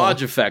overall. It's a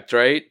Lodge effect,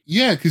 right?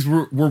 Yeah, because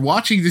we're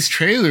watching this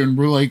trailer and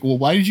we're like, well,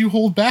 why did you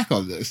hold back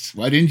on this?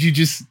 Why didn't you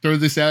just throw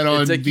this out on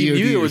VOD? It's like you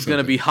knew it was going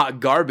to be hot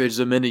garbage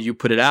the minute you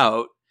put it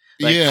out.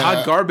 Like,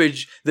 hot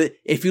garbage,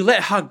 if you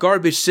let hot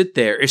garbage sit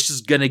there, it's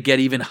just going to get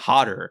even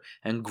hotter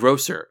and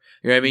grosser.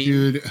 You know what I mean?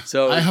 Dude,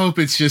 so I hope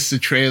it's just a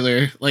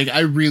trailer. Like,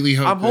 I really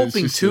hope. I'm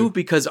hoping too,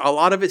 because a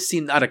lot of it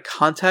seemed out of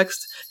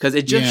context, because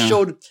it just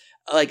showed...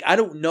 Like, I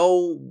don't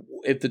know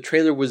if the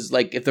trailer was,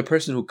 like, if the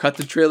person who cut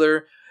the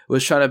trailer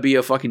was trying to be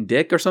a fucking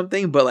dick or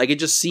something, but, like, it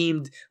just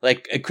seemed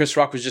like Chris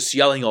Rock was just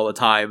yelling all the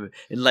time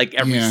in, like,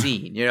 every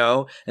scene, you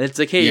know? And it's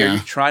like, hey, are you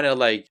trying to,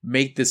 like,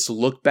 make this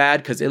look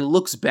bad? Because it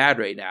looks bad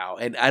right now.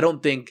 And I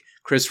don't think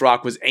Chris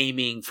Rock was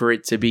aiming for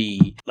it to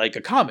be, like,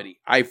 a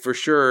comedy. I for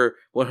sure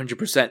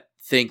 100%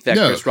 think that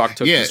Chris Rock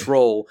took this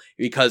role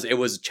because it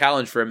was a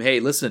challenge for him.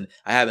 Hey, listen,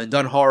 I haven't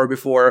done horror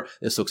before.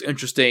 This looks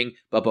interesting,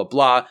 blah, blah,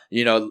 blah.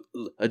 You know,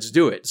 let's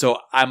do it. So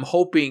I'm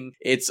hoping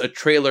it's a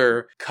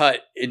trailer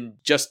cut in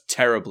just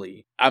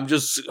terribly. I'm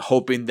just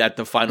hoping that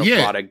the final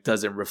product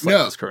doesn't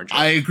reflect this current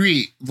trailer. I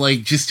agree.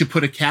 Like, just to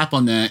put a cap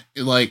on that,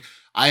 like,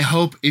 I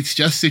hope it's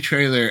just a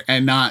trailer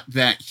and not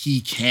that he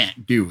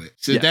can't do it.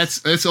 So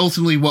that's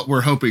ultimately what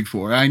we're hoping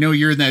for. I know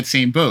you're in that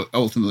same boat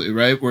ultimately,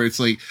 right? Where it's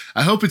like,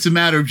 I hope it's a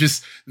matter of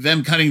just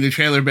them cutting the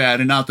trailer bad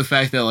and not the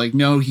fact that, like,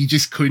 no, he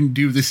just couldn't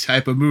do this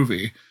type of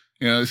movie.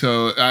 You know,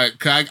 so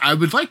I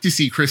would like to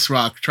see Chris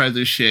Rock try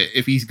this shit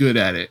if he's good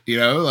at it, you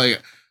know,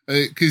 like,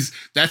 because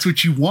that's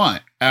what you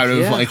want out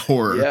of like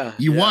horror.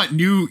 You want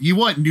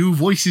new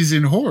voices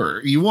in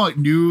horror. You want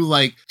new,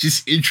 like,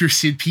 just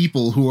interested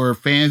people who are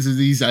fans of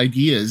these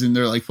ideas and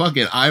they're like, fuck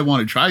it, I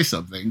want to try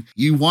something.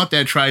 You want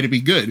that try to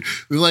be good.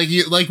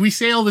 Like we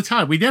say all the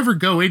time, we never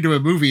go into a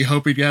movie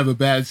hoping to have a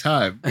bad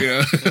time. You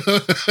know,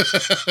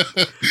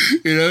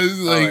 you know, it's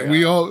like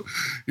we all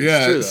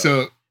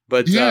so.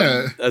 But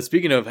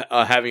speaking of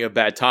having a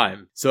bad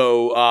time,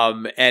 so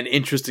and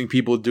interesting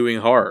people doing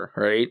horror,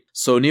 right?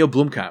 So Neil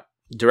Blomkamp,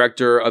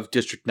 director of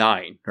District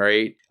 9,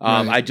 right?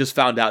 I just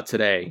found out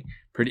today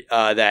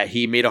that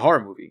he made a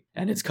horror movie,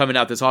 and it's coming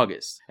out this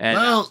August. And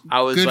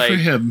I was good like, for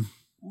him.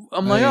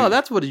 I'm like, oh,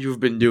 that's what you've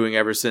been doing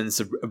ever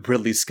since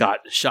Ridley Scott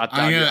shot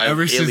down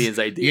Aliens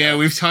idea. Yeah,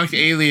 we've talked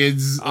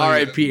Aliens.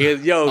 R.I.P.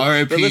 Yo,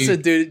 R.I.P. But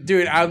listen,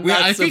 dude, I'm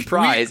not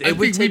surprised. It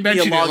would take me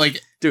a long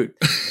dude.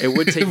 It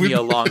would take me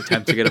a long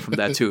time to get it from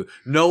that too.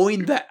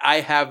 Knowing that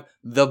I have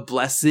the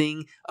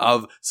blessing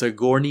of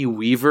Sigourney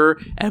Weaver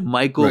and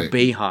Michael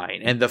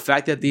Behan, and the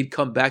fact that they'd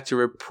come back to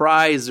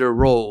reprise their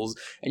roles,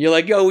 and you're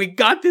like, yo, we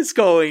got this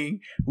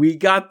going. We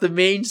got the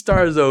main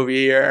stars over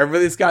here. And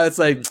Ridley Scott's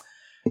like,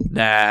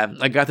 nah,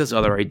 I got this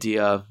other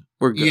idea.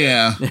 We're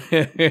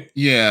good.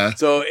 Yeah.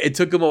 So it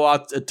took him a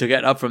while to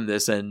get up from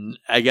this. And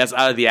I guess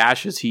out of the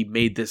ashes, he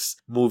made this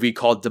movie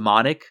called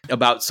Demonic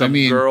about some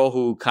girl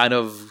who kind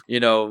of,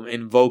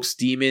 invokes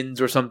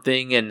demons or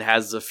something and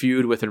has a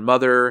feud with her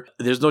mother.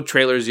 There's no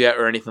trailers yet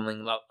or anything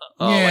like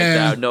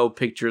that. No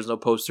pictures, no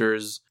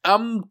posters.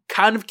 I'm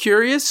kind of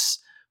curious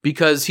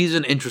because he's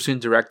an interesting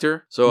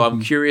director. So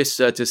I'm curious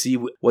to see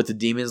what the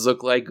demons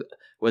look like.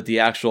 What the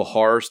actual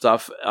horror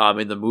stuff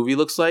in the movie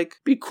looks like.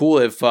 Be cool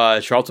if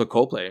Charlton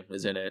Copley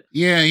is in it.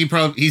 Yeah,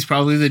 he's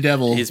probably the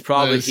devil. He's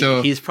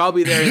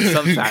probably there in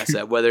some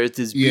facet, whether it's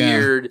his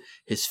beard,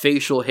 his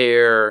facial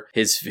hair,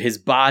 his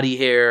body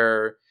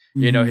hair,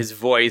 his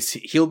voice.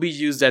 He'll be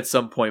used at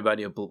some point by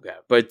Neil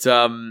Blomkamp. But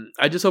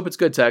I just hope it's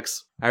good,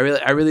 Tex. I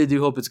really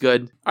do hope it's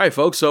good. All right,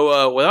 folks.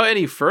 So without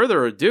any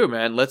further ado,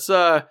 man, let's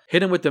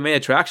hit him with the main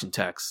attraction,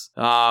 Tex.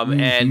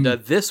 And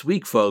this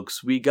week,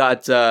 folks, we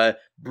got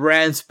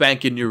brand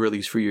spanking new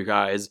release for you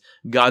guys.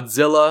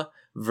 Godzilla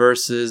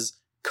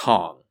versus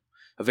Kong.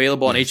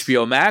 Available on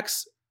HBO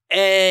Max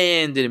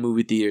and in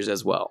movie theaters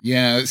as well.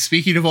 Yeah,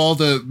 speaking of all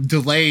the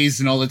delays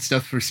and all that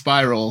stuff for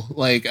Spiral,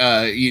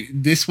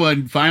 this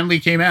one finally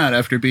came out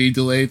after being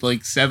delayed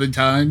 7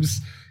 times.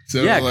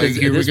 So yeah, because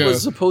this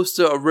was supposed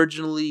to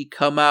originally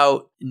come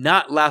out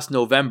not last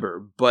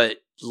November, but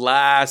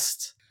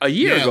a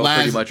year ago,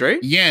 pretty much, right?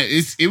 Yeah,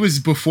 it was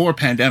before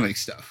pandemic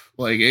stuff.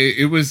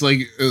 It was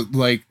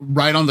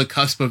right on the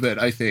cusp of it,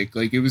 I think.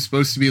 It was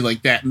supposed to be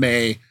that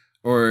May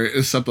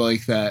or something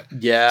like that.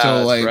 Yeah,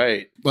 so, that's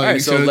right. All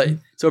right,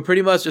 so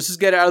pretty much, just to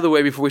get out of the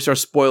way before we start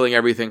spoiling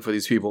everything for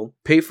these people,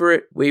 pay for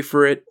it, wait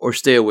for it, or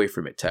stay away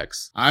from it,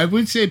 Tex. I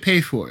would say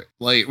pay for it.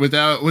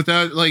 Without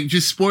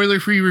just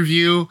spoiler-free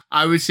review,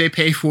 I would say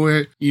pay for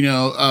it.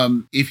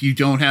 If you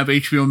don't have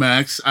HBO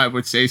Max, I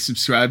would say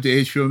subscribe to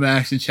HBO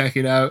Max and check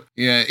it out.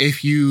 Yeah,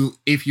 if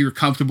you're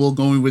comfortable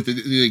going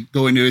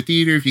to a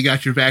theater, if you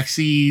got your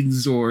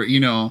vaccines, or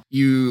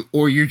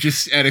you're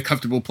just at a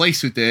comfortable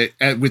place with it,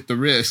 with the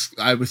risk,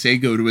 I would say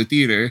go to a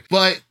theater.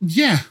 But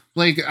yeah,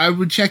 I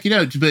would check it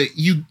out, but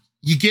you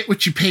get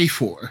what you pay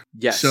for.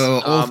 Yes.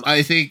 So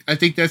I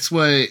think that's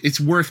what it's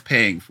worth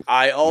paying for.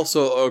 I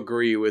also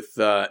agree with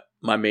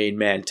my main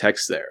man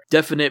Tex there.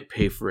 Definite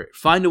pay for it.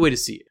 Find a way to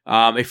see it.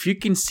 If you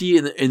can see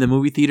it in the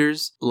movie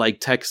theaters, like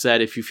Tex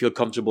said, if you feel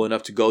comfortable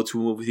enough to go to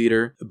a movie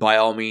theater, by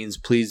all means,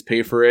 please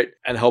pay for it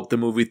and help the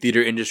movie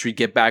theater industry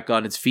get back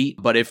on its feet.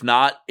 But if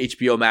not,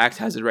 HBO Max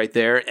has it right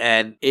there,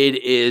 and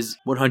it is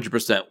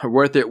 100%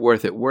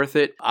 worth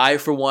it. I,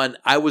 for one,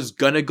 I was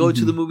gonna go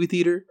to the movie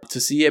theater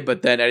to see it,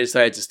 but then I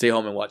decided to stay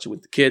home and watch it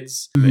with the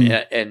kids,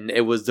 and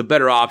it was the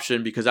better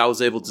option because I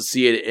was able to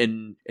see it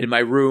in my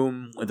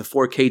room with a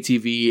 4K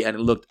TV, and it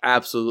looked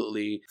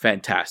absolutely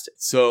fantastic.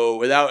 So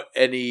without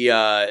any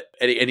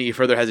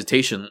further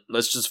hesitation,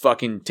 let's just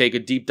fucking take a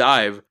deep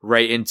dive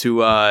right into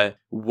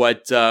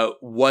what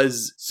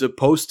was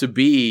supposed to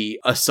be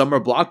a summer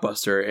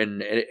blockbuster.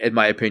 In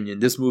my opinion,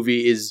 this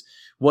movie is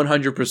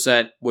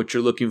 100% what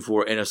you're looking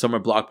for in a summer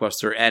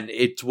blockbuster, and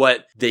it's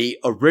what they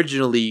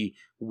originally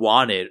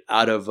wanted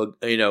out of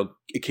a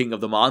King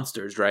of the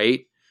Monsters,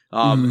 right?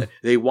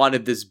 They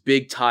wanted this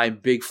big time,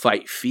 big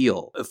fight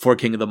feel for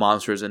King of the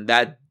Monsters, and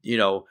that,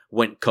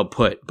 went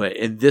kaput. But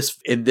in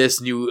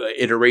this new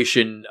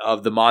iteration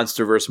of the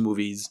MonsterVerse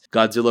movies,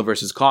 Godzilla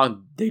vs.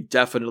 Kong, they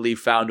definitely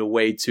found a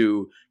way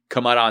to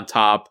come out on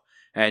top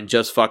and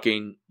just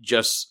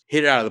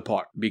hit it out of the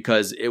park,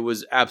 because it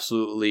was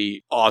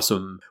absolutely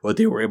awesome what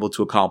they were able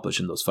to accomplish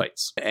in those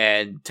fights.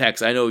 And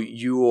Tex, I know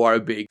you are a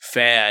big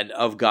fan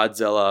of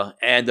Godzilla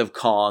and of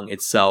Kong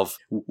itself.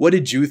 What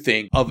did you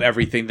think of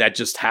everything that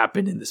just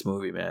happened in this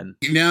movie, man?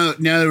 Now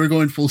that we're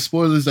going full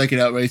spoilers, I can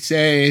outright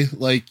say,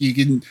 you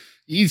can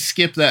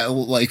skip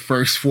that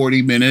first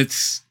 40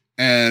 minutes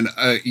and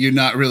you're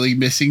not really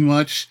missing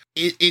much.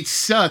 It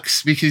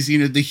sucks because,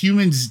 the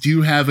humans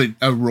do have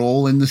a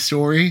role in the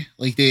story.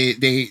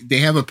 They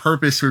have a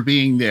purpose for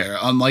being there,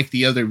 unlike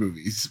the other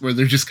movies where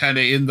they're just kind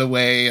of in the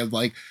way of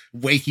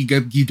waking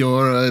up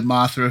Ghidorah and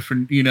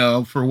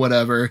Mothra for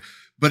whatever.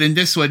 But in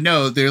this one,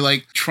 no, they're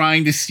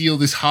trying to steal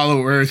this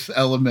Hollow Earth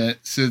element.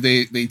 So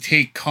they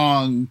take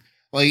Kong.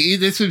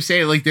 That's what I'm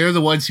saying. They're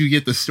the ones who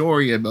get the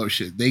story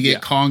emotion. They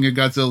get Kong and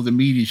Godzilla to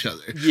meet each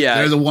other. Yeah.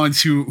 They're the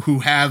ones who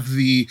have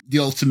the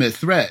ultimate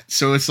threat.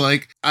 So it's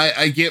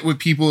I get what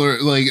people are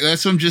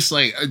that's what I'm just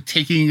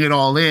taking it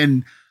all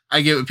in.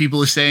 I get what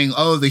people are saying.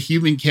 Oh, the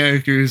human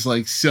characters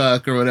like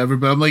suck or whatever,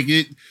 but I'm like,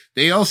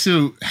 they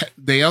also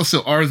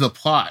are the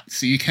plot,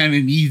 so you kind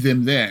of need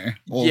them there.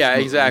 Ultimately. Yeah,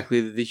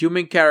 exactly. The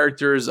human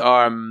characters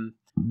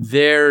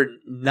they're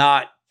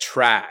not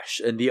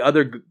trash, and the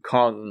other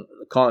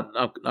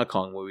not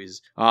Kong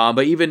movies,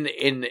 but even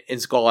in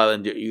Skull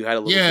Island you had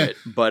a little bit,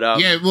 but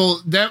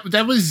well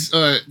that was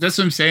that's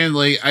what I'm saying.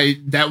 Like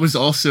that was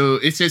also,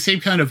 it's the same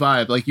kind of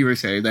vibe, like you were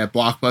saying, that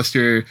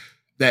blockbuster,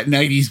 that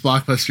 90s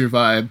blockbuster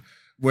vibe,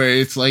 where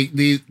it's like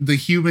the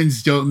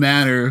humans don't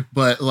matter,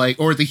 but like,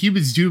 or the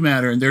humans do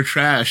matter and they're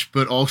trash,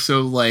 but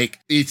also like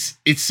it's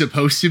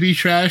supposed to be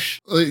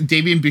trash. Like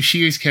Damien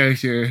Bashir's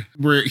character,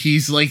 where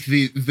he's like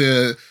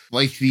the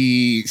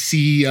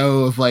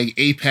CEO of like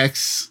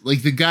Apex,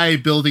 like the guy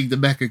building the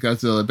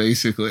Mechagodzilla,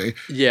 basically.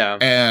 Yeah.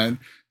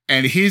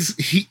 And he's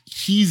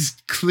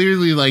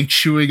clearly like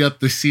chewing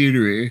up the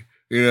scenery.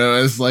 You know,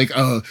 as like,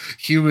 oh,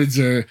 humans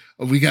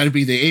we got to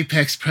be the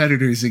apex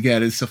predators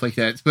again and stuff like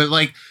that. But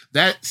like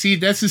that, see,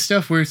 that's the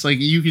stuff where it's like,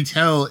 you can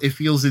tell it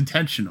feels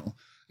intentional,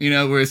 you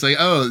know, where it's like,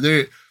 oh,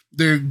 they're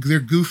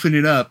goofing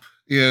it up,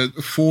 you know,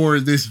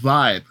 for this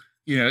vibe,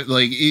 you know,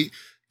 like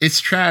it's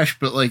trash,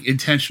 but like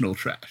intentional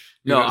trash.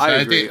 No, know? So I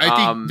agree.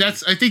 I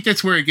think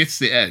that's where it gets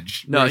the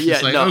edge. No,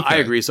 yeah, like, okay. I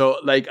agree. So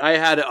like I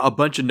had a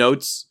bunch of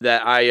notes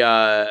that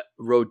I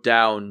wrote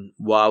down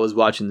while I was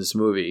watching this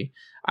movie.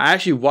 I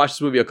actually watched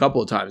this movie a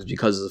couple of times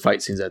because of the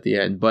fight scenes at the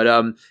end. But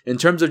in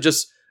terms of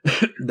just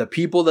the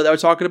people that I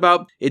was talking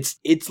about, it's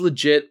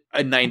legit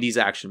a 90s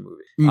action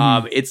movie.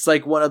 Mm-hmm. It's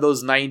like one of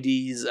those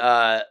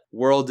 90s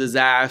world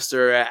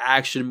disaster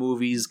action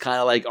movies, kind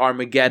of like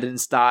Armageddon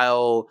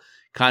style,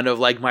 kind of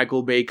like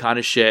Michael Bay kind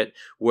of shit,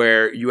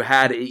 where you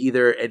had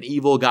either an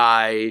evil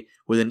guy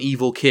with an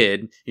evil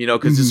kid, you know,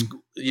 because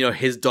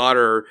his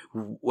daughter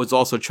was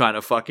also trying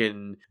to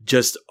fucking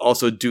just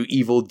also do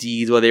evil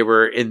deeds while they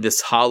were in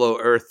this hollow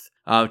earth,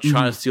 trying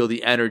to steal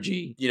the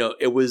energy. You know,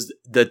 it was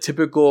the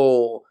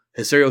stereotypical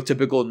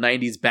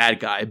 90s bad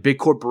guy, big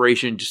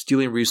corporation just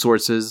stealing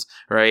resources,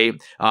 right?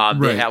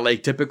 They had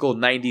like typical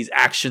 90s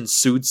action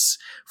suits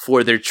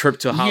for their trip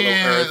to Hollow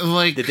Earth.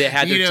 Like, they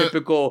had their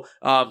typical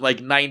like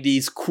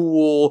 90s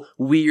cool,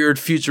 weird,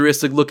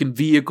 futuristic looking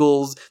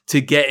vehicles to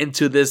get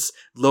into this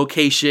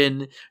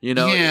location. You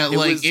know, it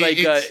was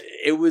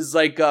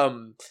like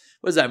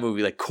what was that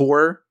movie? Like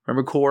Core?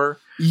 Remember Core?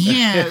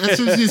 Yeah, that's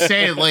what I was gonna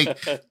say. Like,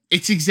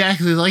 it's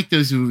exactly like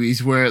those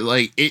movies where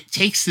like it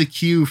takes the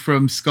cue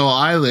from Skull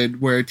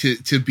Island, where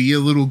to be a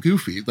little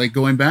goofy. Like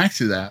going back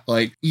to that,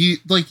 like you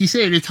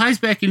said, it ties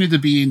back into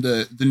being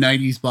the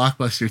 90s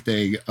blockbuster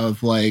thing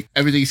of like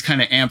everything's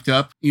kind of amped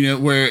up. You know,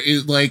 where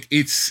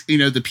it's you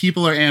know, the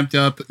people are amped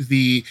up,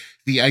 the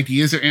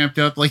ideas are amped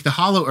up. Like the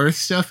Hollow Earth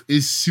stuff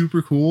is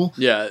super cool.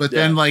 Yeah, but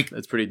then like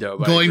that's pretty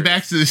dope. Going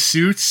back to the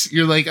suits,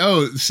 you're like,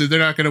 oh, so they're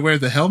not going to wear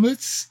the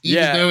helmets?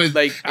 Even though in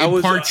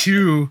part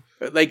two.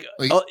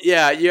 Oh,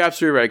 yeah, you're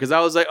absolutely right. Because I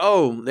was like,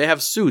 oh, they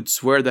have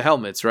suits. Wear the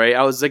helmets, right?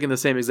 I was thinking the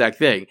same exact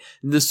thing.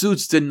 And the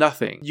suits did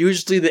nothing.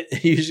 Usually,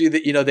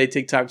 they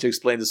take time to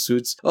explain the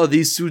suits. Oh,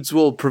 these suits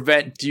will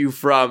prevent you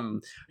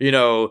from,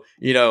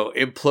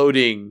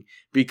 imploding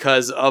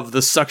because of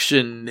the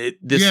suction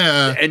this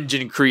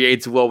engine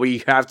creates. Well,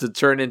 we have to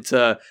turn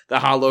into the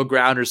hollow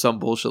ground or some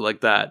bullshit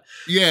like that.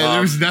 Yeah,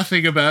 there was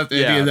nothing about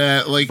any of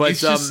that. Like, but,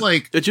 it's just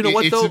like, but you know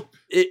what though?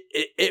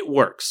 It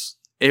works.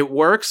 It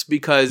works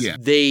because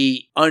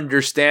they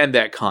understand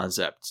that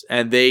concept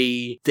and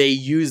they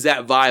use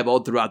that vibe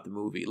all throughout the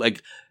movie.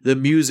 Like the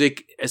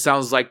music, it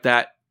sounds like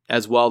that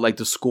as well. Like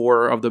the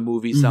score of the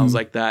movie sounds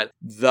like that.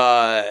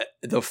 The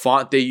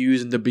font they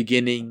use in the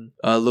beginning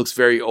looks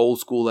very old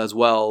school as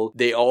well.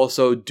 They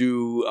also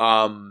do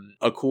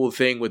a cool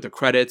thing with the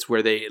credits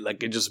where they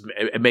like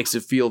it makes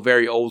it feel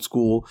very old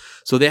school.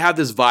 So they have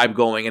this vibe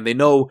going and they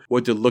know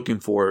what they're looking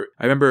for.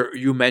 I remember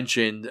you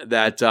mentioned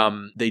that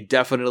they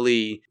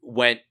definitely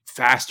went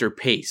faster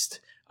paced,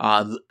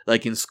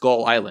 like in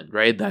Skull Island,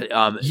 right? That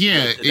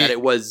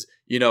it was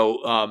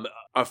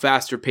a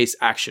faster paced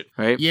action,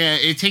 right? Yeah,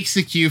 it takes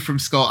the cue from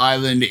Skull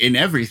Island in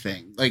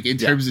everything, like in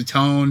terms of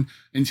tone,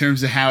 in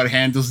terms of how it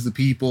handles the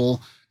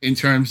people, in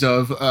terms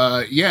of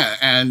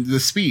and the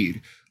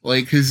speed.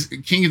 Like, because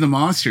King of the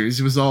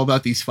Monsters was all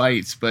about these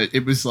fights, but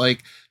it was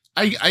like,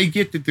 I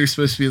get that they're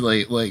supposed to be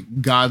like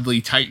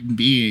godly titan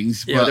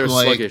beings, but they're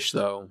like, sluggish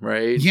though,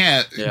 right?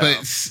 Yeah,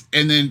 but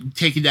and then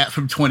taking that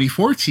from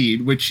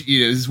 2014, which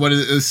is what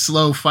a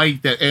slow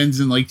fight that ends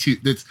in like two.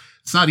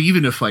 It's not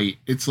even a fight.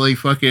 It's like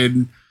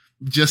fucking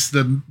just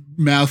the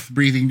mouth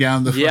breathing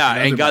down the. Yeah,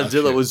 and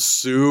Godzilla was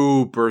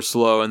super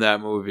slow in that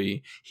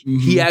movie.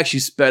 He actually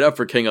sped up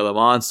for King of the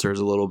Monsters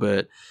a little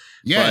bit.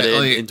 Yeah,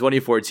 but in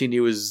 2014,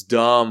 he was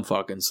dumb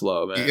fucking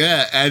slow, man.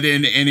 Yeah, and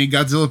in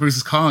Godzilla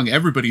vs. Kong,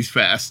 everybody's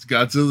fast.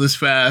 Godzilla's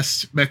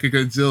fast,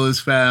 Mechagodzilla's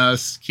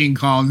fast, King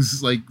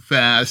Kong's like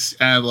fast,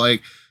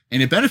 and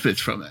it benefits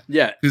from it.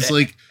 Yeah,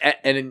 because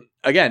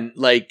again,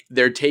 like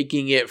they're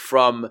taking it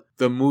from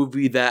the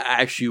movie that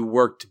actually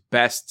worked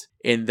best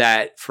in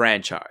that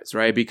franchise,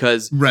 right?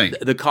 Because right.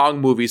 the Kong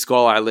movie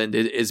Skull Island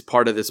is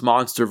part of this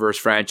MonsterVerse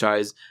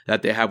franchise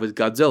that they have with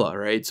Godzilla,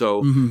 right?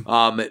 So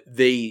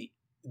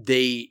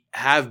they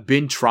have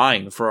been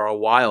trying for a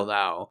while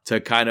now to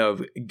kind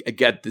of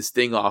get this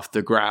thing off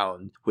the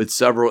ground with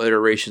several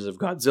iterations of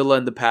Godzilla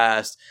in the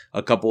past,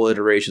 a couple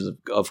iterations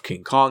of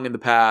King Kong in the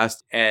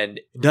past,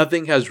 and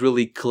nothing has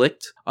really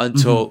clicked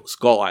until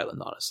Skull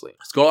Island, honestly.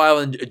 Skull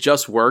Island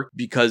just worked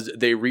because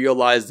they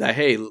realized that,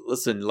 hey,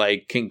 listen,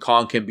 like King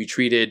Kong can be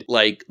treated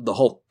like the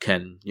Hulk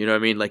can, you know what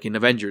I mean? Like in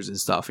Avengers and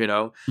stuff, you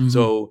know?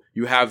 So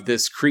you have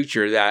this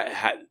creature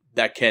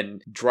that can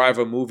drive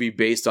a movie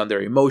based on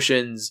their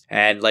emotions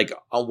and like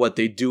on what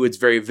they do. It's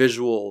very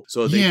visual.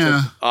 So they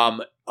took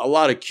a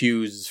lot of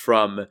cues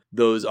from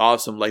those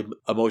awesome like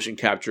motion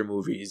capture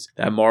movies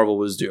that Marvel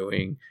was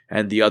doing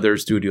and the other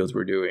studios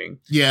were doing.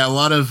 Yeah, a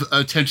lot of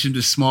attention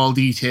to small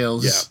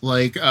details. Yeah.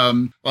 Like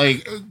Kong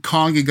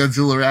and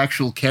Godzilla are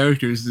actual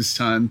characters this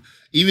time.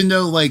 Even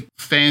though like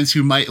fans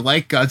who might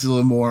like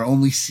Godzilla more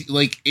only see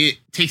like it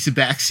takes a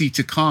backseat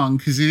to Kong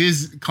because it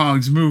is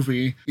Kong's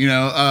movie, you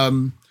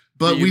know.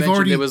 But we've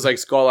already... It was like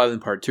Skull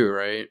Island Part 2,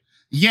 right?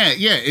 Yeah.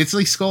 It's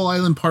like Skull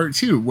Island Part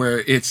 2,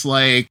 where it's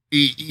like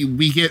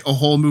we get a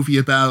whole movie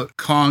about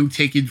Kong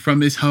taken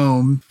from his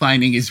home,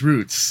 finding his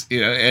roots,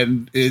 you know,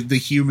 and the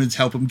humans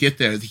help him get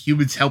there. The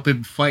humans help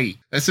him fight.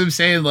 That's what I'm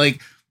saying.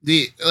 Like,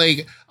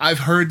 I've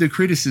heard the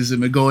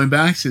criticism of going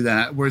back to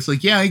that, where it's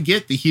like, yeah, I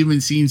get the human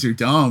scenes are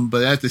dumb,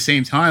 but at the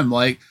same time,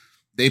 like,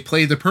 they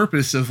play the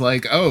purpose of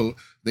like, oh,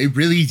 they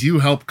really do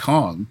help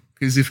Kong.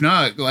 Because if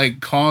not, like,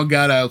 Kong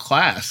got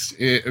outclassed.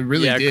 It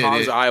really did. Yeah,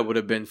 Kong's eye would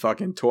have been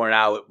fucking torn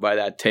out by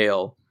that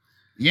tail.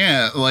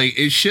 Yeah, like,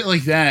 it's shit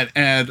like that.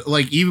 And,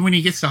 like, even when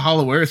he gets to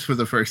Hollow Earth for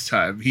the first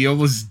time, he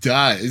almost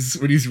dies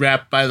when he's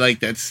wrapped by,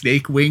 like, that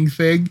snake wing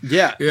thing.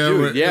 Yeah,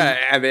 dude,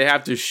 and they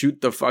have to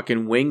shoot the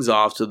fucking wings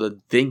off so the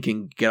thing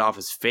can get off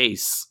his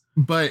face.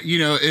 But, you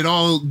know, it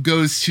all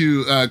goes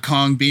to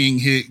Kong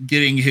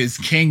getting his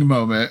king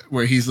moment,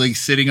 where he's, like,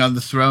 sitting on the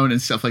throne and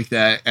stuff like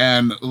that.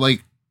 And,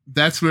 like,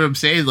 that's what I'm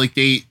saying. Like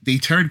they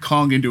turned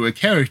Kong into a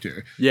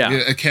character,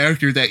 a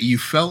character that you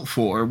felt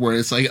for, where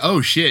it's like,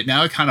 oh shit,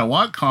 now I kind of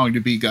want Kong to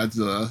be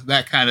Godzilla,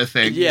 that kind of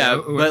thing. Yeah, you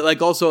know? But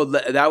like also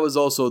that was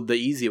also the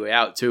easy way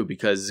out too,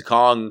 because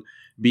Kong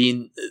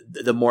being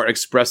the more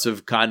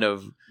expressive kind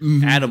of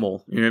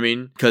animal, you know what I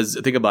mean? Because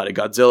think about it,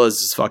 Godzilla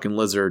is this fucking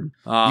lizard.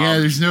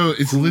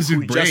 It's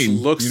lizard brain. Just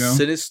looks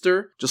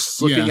sinister.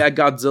 Just looking at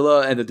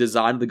Godzilla and the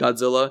design of the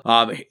Godzilla.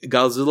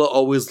 Godzilla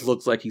always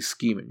looks like he's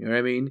scheming, you know what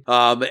I mean?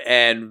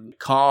 And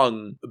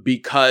Kong,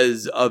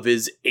 because of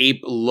his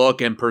ape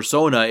look and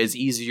persona, is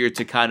easier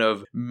to kind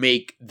of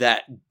make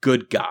that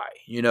good guy,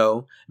 you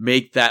know?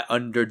 Make that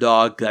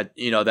underdog that,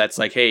 you know, that's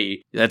like,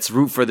 hey, let's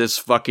root for this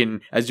fucking,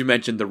 as you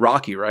mentioned, the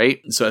Rocky, right?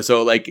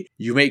 So like,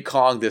 you make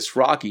Kong this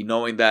Rocky,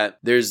 knowing that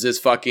there's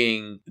this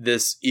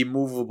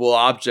immovable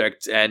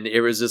object and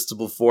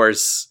irresistible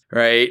force,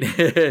 right?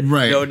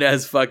 Known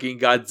as fucking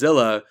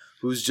Godzilla,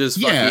 who's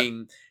just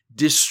fucking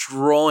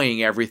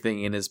destroying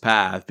everything in his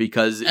path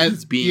because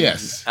he's being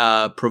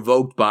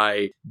provoked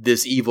by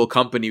this evil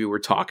company we were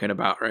talking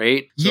about,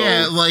 right? So,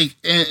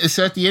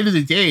 so at the end of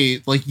the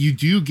day, like, you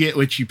do get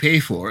what you pay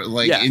for.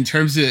 Like, in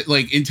terms of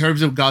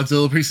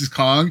Godzilla versus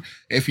Kong,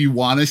 if you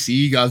want to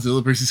see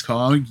Godzilla versus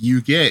Kong, you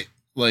get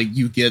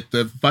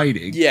the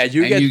fighting. Yeah,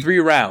 you get 3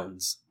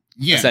 rounds.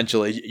 Yeah.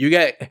 Essentially. You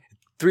get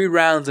 3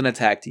 rounds in a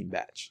tag team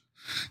match.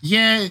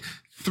 Yeah,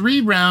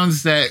 3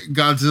 rounds that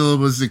Godzilla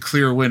was the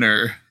clear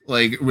winner,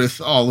 like, with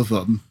all of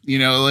them. You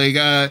know, like,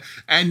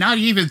 and not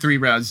even 3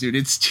 rounds, dude.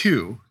 It's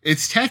 2.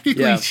 It's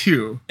technically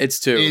 2. It's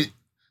 2.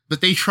 But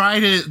they try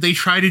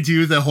to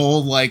do the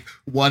whole like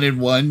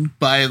 1-1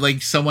 by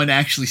like someone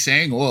actually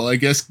saying, "Well, I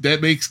guess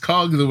that makes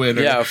Kong the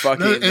winner." Yeah,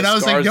 fucking. And I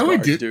was like, "No,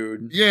 it did,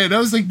 dude." Yeah, and I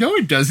was like, "No,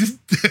 it doesn't."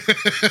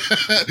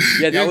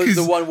 That was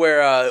the one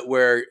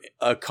where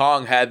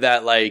Kong had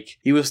that, like,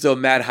 he was still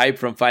mad hype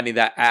from finding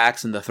that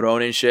axe and the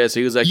throne and shit. So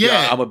he was like,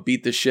 "Yeah, I'm gonna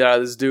beat the shit out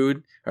of this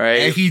dude."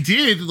 Right? And he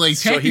did, like,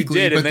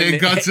 technically, so but then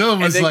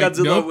Godzilla was like,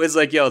 Godzilla was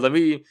like, "Yo,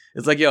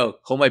 it's like, yo,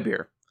 hold my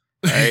beer."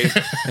 Right?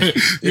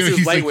 This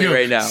is lightweight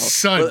right now.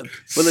 But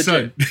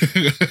legit,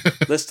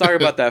 let's talk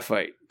about that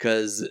fight,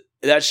 because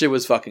that shit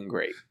was fucking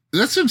great.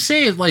 That's what I'm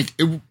saying. Like,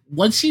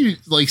 once you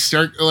like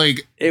start,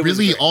 like,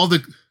 really all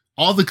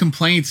the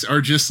complaints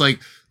are just like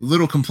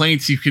little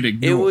complaints you can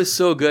ignore. It was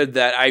so good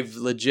that I've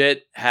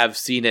legit have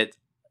seen it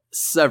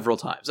several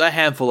times, a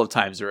handful of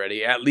times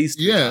already, at least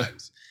 3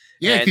 times.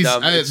 Yeah,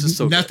 because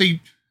so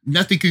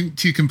nothing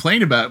to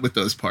complain about with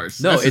those parts.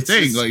 No, that's it's the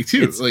thing. Just,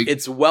 like, too,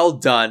 it's well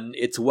done.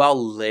 It's well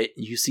lit.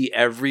 You see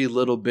every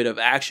little bit of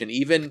action,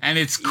 and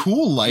it's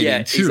cool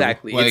lighting too.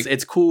 Exactly. Like,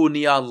 it's cool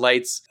neon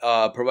lights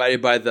provided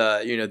by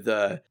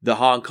the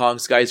Hong Kong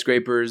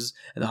skyscrapers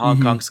and the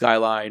Hong Kong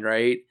skyline,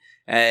 right?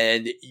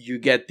 and you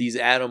get these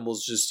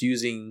animals just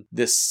using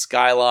this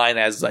skyline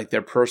as like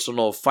their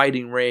personal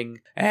fighting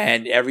ring,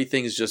 and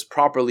everything's just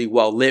properly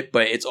well lit,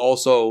 but it's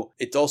also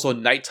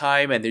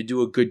nighttime, and they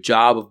do a good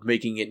job of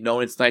making it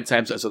known it's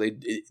nighttime, so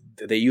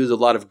they use a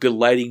lot of good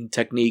lighting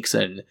techniques,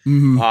 and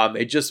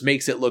it just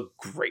makes it look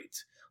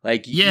great.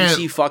 Like, you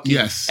see fucking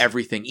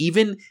everything,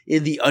 even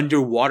in the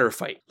underwater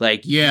fight.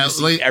 Like, you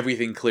see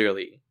everything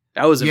clearly.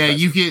 That was impressive.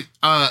 You get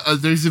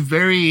there's a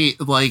very,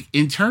 like,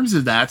 in terms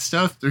of that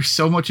stuff, there's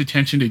so much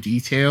attention to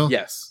detail.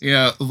 Yes.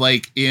 Yeah,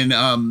 like in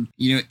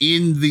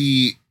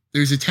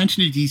there's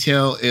attention to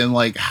detail in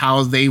like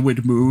how they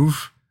would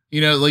move.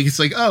 Like, it's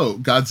like, oh,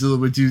 Godzilla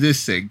would do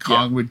this thing,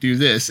 Kong would do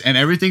this, and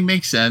everything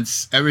makes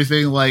sense.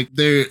 Everything, like,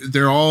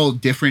 they're all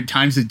different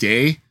times of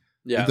day.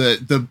 Yeah.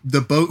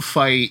 The boat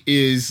fight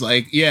is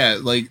like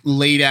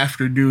late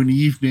afternoon,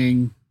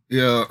 evening,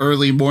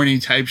 early morning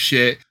type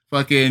shit.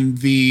 Fucking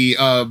the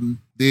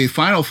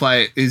final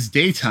fight is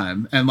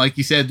daytime, and like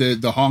you said,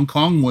 the Hong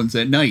Kong one's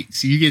at night.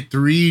 So you get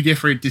 3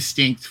 different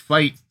distinct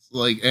fights,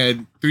 like,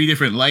 and 3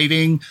 different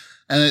lighting.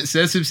 And so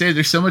that's what I'm saying.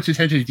 There's so much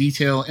attention to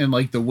detail in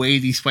like the way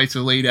these fights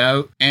are laid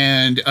out,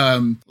 and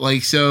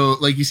like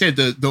you said,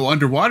 the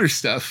underwater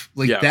stuff,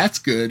 like that's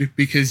good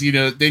because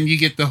then you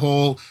get the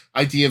whole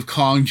idea of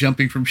Kong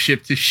jumping from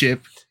ship to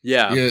ship.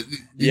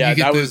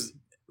 That was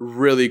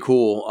really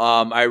cool.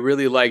 I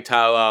really liked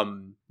how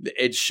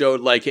it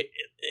showed, like,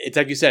 it's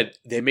like you said,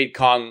 they made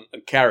Kong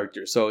a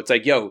character, so it's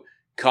like,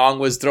 Kong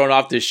was thrown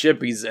off this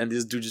ship, and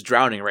this dude's just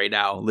drowning right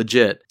now,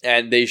 legit.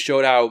 And they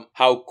showed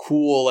how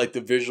cool, like,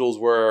 the visuals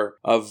were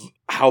of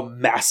how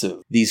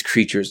massive these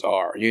creatures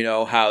are.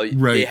 How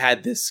they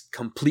had this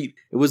complete,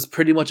 it was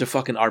pretty much a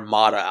fucking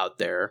armada out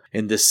there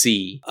in the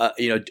sea,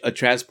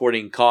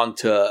 transporting Kong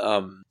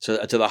to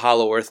the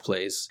Hollow Earth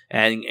place.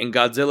 And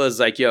Godzilla's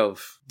like,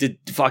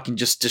 fucking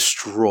just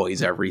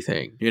destroys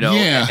everything,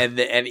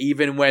 and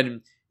even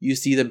when you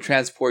see them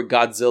transport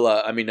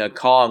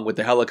Kong with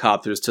the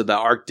helicopters to the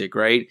Arctic,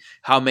 right?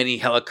 How many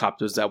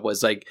helicopters that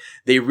was. Like,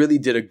 they really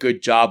did a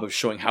good job of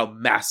showing how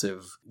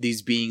massive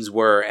these beings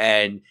were.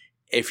 And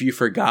if you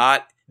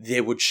forgot,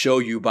 they would show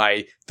you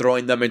by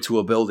throwing them into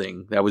a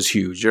building that was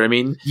huge. You know what I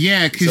mean?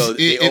 Yeah, because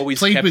they always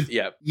kept,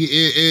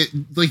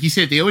 like you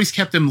said, they always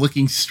kept them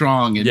looking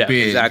strong and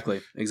big.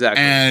 Exactly.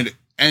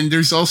 And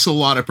there's also a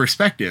lot of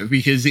perspective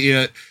because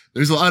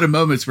there's a lot of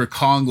moments where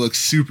Kong looks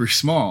super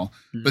small,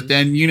 but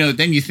then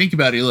then you think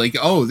about it, like,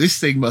 oh, this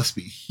thing must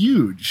be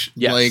huge.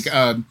 Yes.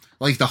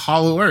 Like the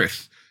Hollow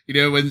Earth.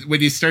 When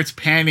it starts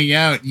panning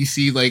out, you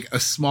see like a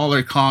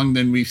smaller Kong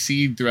than we've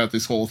seen throughout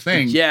this whole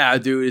thing. Yeah,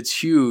 dude,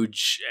 it's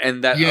huge,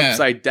 and that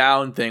upside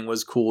down thing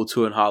was cool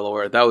too in Hollow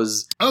Earth. That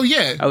was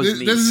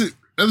neat.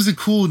 That was a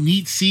cool,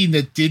 neat scene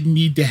that didn't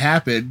need to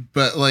happen,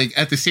 but like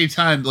at the same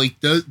time, like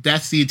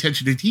that's the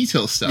attention to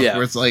detail stuff. Yeah.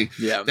 Where it's like,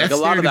 that's like a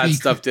lot of that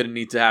stuff didn't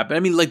need to happen. I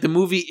mean, like, the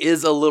movie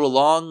is a little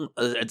long.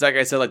 It's like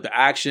I said, like, the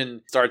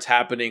action starts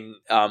happening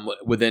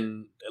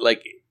within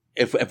like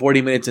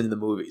 40 minutes into the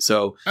movie.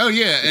 So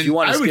if you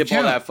want to skip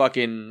all that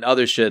fucking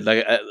other shit,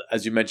 like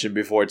as you mentioned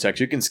before, Tex,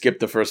 you can skip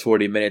the first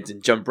 40 minutes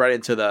and jump right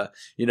into the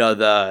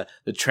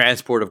the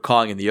transport of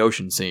Kong in the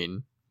ocean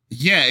scene.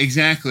 Yeah,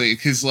 exactly.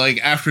 Because like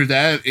after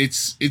that,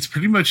 it's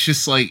pretty much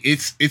just like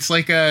it's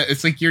like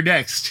you're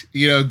next.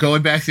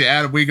 Going back to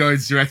Adam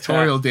Wingard's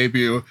directorial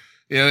debut.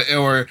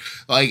 Or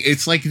like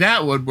it's like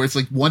that one where it's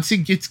like once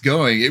it gets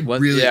going,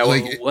 once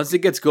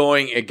it gets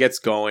going, it gets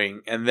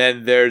going, and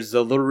then there's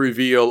a little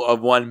reveal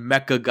of one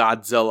Mecha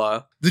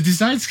Godzilla. The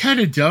design's kind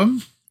of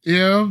dumb,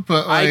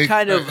 but like,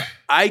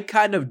 I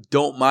kind of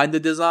don't mind the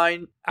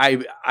design.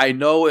 I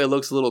know it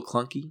looks a little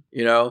clunky,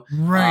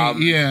 right?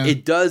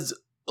 It does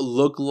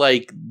look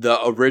like the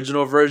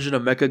original version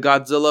of Mecha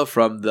Godzilla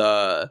from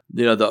the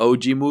the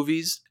OG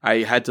movies. I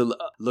had to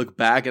look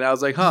back, and I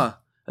was like, huh.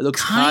 It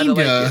looks kind of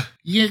like it.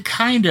 Yeah,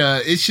 kind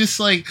of. It's just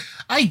like,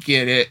 I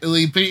get it.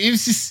 Like, but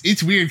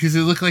it's weird because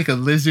it looked like a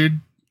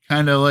lizard.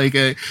 Kind of like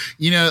that's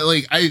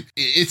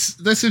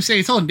what I'm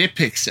saying. It's all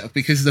nitpick stuff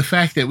because the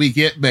fact that we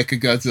get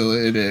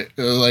Mechagodzilla in it,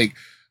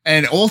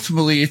 and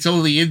ultimately it's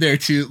only in there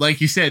to,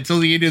 like you said, it's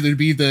only in there to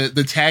be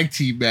the tag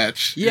team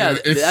match. Yeah,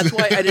 that's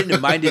why I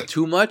didn't mind it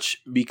too much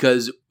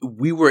because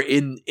we were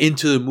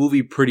into the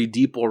movie pretty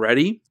deep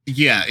already.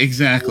 Yeah,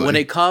 exactly. When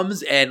it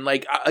comes and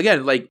like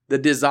again, like the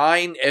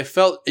design,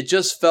 it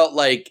just felt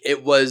like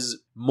it was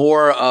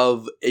more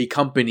of a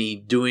company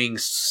doing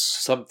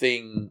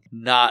something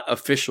not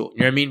official. You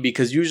know what I mean?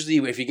 Because usually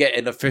if you get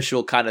an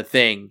official kind of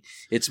thing,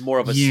 it's more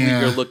of a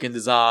sleeker looking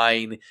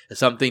design,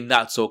 something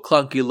not so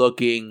clunky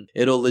looking.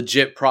 It'll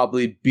legit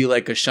probably be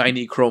like a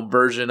shiny chrome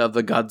version of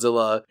the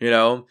Godzilla,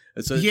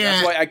 So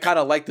that's why I kind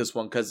of like this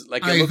one because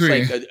like it looks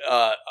like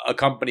a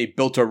company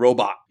built a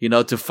robot,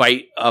 to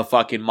fight a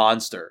fucking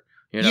monster.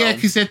 Yeah,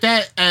 because at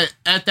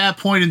that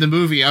point in the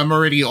movie, I'm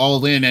already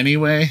all in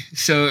anyway.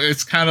 So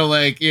it's kind of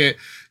like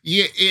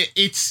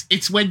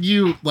it's when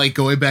you like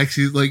going back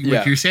to like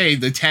what you're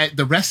saying,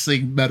 the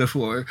wrestling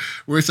metaphor,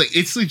 where it's like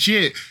it's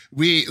legit.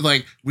 We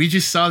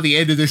just saw the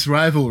end of this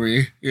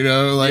rivalry,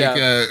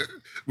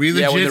 We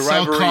legit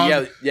saw Kong.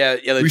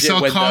 Legit, we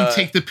saw Kong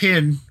take the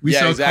pin. We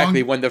saw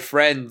exactly. Kong. When the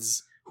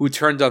friends who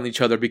turned on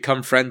each other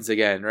become friends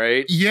again,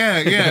 right?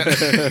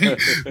 Yeah.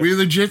 We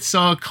legit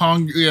saw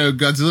Kong,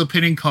 Godzilla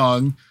pinning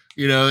Kong,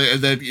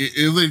 and then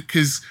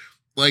because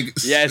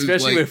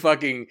especially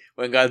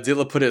when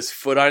Godzilla put his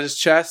foot on his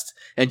chest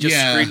and just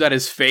screamed at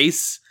his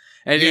face.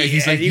 And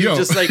he was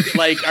just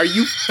like, are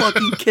you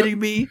fucking kidding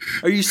me?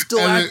 Are you still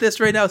at this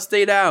right now?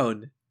 Stay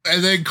down.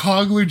 And then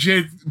Kong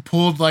legit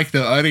pulled the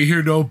I didn't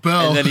hear no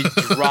bell. And then he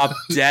dropped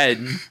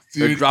dead.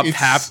 Dude, or dropped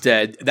half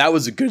dead. That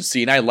was a good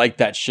scene. I like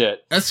that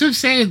shit. That's what I'm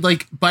saying.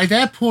 By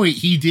that point,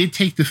 he did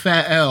take the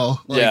fat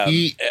L.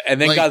 And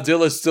then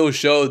Godzilla still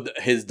showed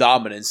his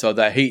dominance. So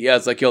that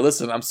it's like, yo,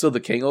 listen, I'm still the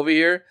king over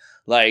here.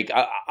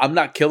 I'm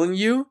not killing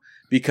you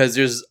because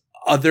there's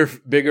other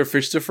bigger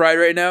fish to fry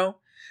right now.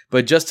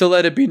 But just to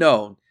let it be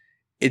known,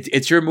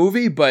 it's your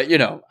movie, but,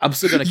 I'm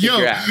still going to kick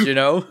your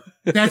ass,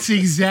 That's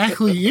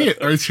exactly it,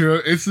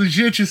 Arturo. It's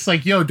legit just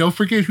don't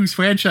forget whose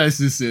franchise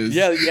this is.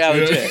 Yeah,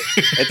 legit.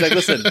 It's like,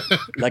 listen,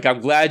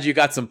 I'm glad you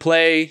got some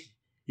play.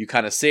 You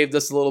kind of saved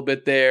us a little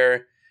bit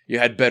there. You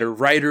had better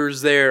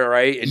writers there, all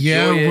right?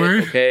 Enjoy it,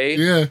 word. Okay?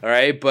 Yeah. All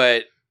right?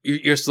 But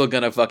you're still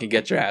going to fucking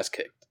get your ass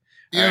kicked.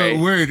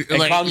 Yeah, word.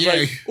 And Kong's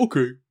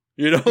okay.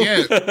 Yeah.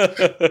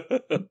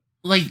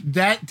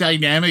 That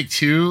dynamic,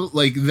 too,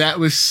 that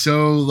was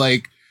so,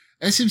 that's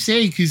what I'm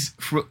saying, because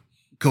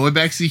going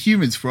back to the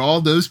humans, for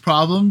all those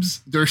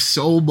problems, there's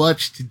so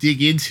much to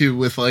dig into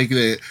with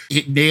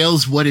it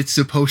nails what it's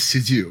supposed to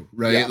do,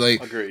 right? Yeah,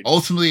 agreed.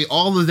 Ultimately,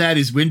 all of that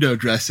is window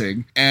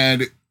dressing,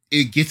 and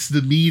it gets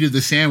the meat of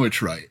the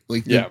sandwich right.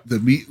 The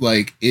meat,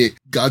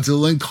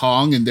 Godzilla and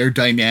Kong and their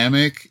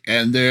dynamic,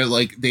 and they're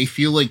they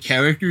feel like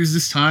characters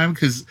this time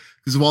because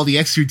of all the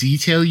extra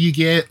detail you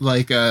get,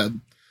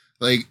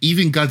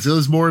 even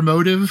Godzilla's more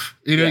emotive.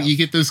 You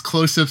get those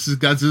close-ups of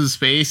Godzilla's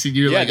face, and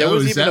you're there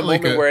was even a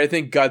moment where I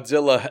think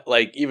Godzilla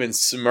even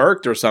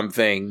smirked or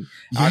something.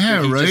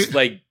 Yeah, right. Just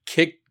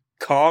kicked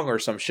Kong or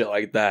some shit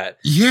like that.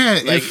 Yeah,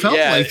 it felt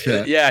like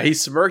that. Yeah, he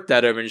smirked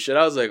at him and shit.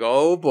 I was like,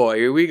 oh boy,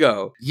 here we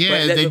go.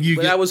 Yeah,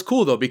 but that was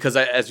cool though because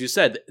as you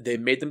said, they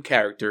made them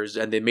characters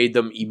and they made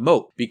them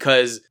emote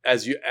because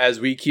as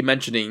we keep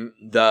mentioning,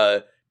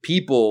 the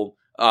people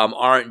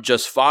aren't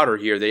just fodder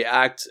here. They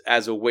act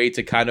as a way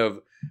to kind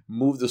of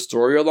move the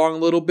story along a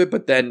little bit,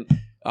 but then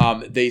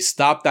they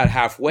stop that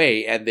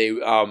halfway and they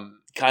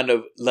kind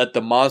of let the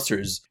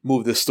monsters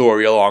move the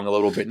story along a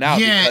little bit now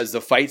because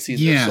the fight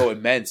scenes are so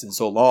immense and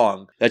so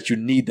long that you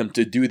need them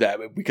to do that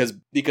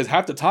because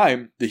half the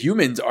time the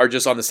humans are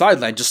just on the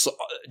sideline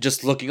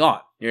just looking on.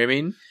 You know what I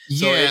mean?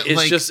 Yeah, so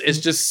it's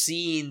just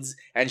scenes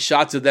and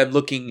shots of them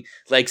looking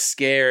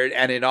scared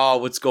and in awe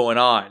what's going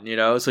on,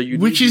 So you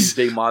need these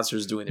big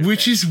monsters doing their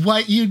thing. Is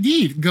what you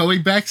need.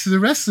 Going back to the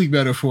wrestling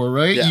metaphor,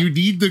 right? Yeah. You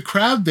need the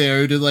crowd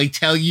there to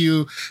tell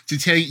you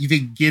to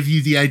give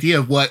you the idea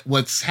of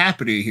what's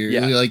happening here.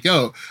 Yeah. You're like,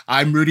 oh,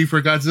 I'm rooting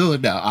for Godzilla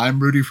now.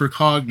 I'm rooting for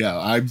Kong now.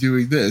 I'm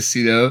doing this,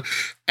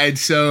 And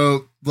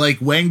so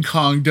when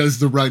Kong does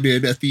the run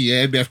in at the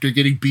end after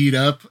getting beat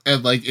up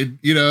and and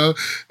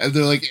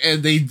they're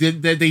and they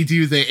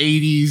do the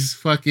 80s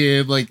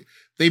fucking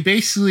they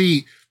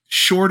basically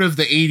short of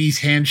the 80s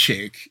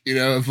handshake,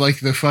 of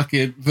the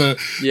fucking you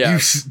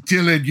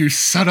Dylan, you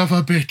son of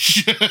a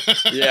bitch.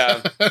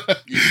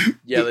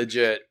 yeah,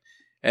 legit.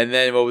 And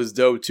then what was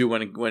dope too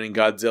when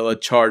Godzilla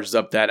charged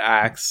up that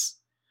axe.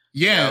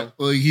 Yeah,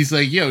 he's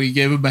he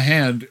gave him a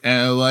hand,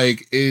 and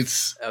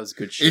that was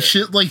good shit. It's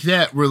shit like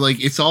that where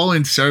it's all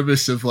in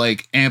service of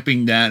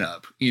amping that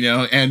up,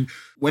 and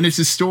when it's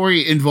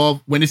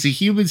a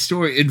human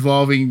story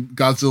involving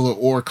Godzilla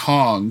or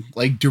Kong,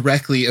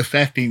 directly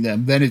affecting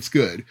them, then it's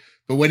good.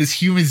 But when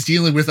it's humans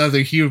dealing with other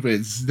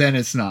humans, then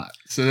it's not.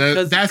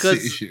 So that's the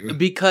issue.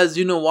 Because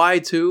you know why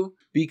too?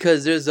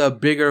 Because there's a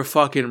bigger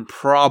fucking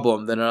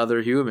problem than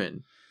another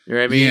human. You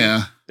know what I mean?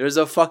 Yeah. There's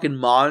a fucking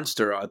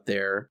monster out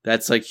there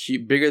that's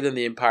bigger than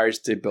the Empire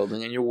State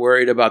Building, and you're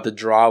worried about the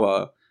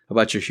drama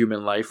about your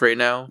human life right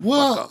now?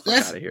 Well, fuck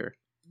out of here.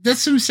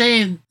 That's what I'm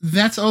saying.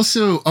 That's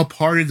also a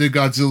part of the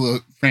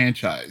Godzilla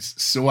franchise,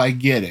 so I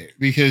get it.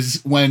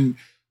 Because when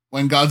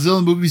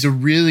Godzilla movies are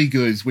really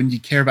good is when you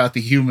care about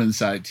the human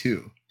side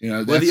too.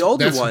 The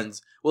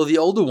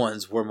older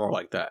ones were more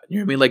like that.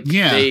 You know what I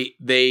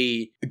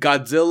mean?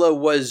 Godzilla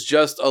was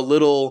just a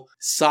little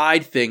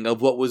side thing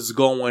of what was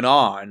going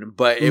on,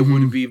 but it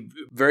would be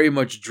very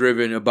much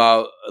driven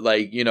about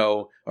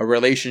a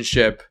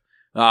relationship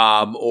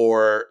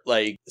or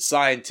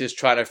scientists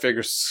trying to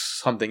figure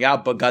something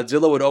out. But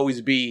Godzilla would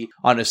always be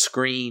on a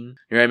screen.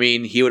 You know what I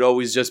mean? He would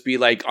always just be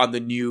on the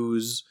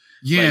news.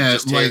 Yeah,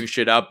 just tearing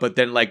shit up, but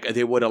then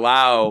they would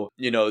allow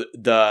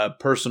the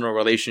personal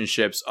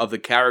relationships of the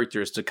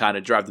characters to kind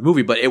of drive the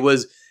movie. But it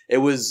was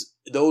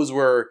those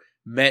were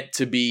meant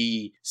to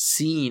be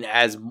seen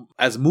as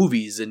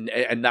movies and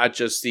not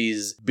just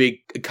these big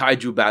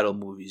kaiju battle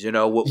movies.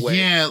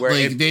 Where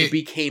it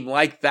became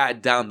like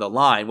that down the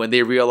line when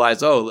they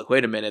realized, oh,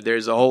 wait a minute,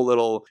 there's a whole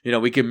little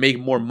we can make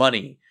more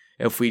money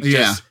if we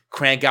just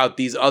crank out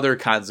these other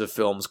kinds of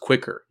films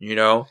quicker, you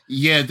know?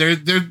 Yeah,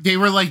 they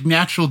were like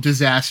natural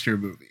disaster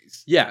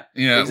movies. Yeah,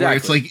 you know, exactly. where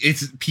it's like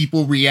it's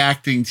people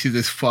reacting to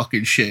this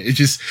fucking shit. It's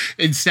just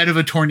instead of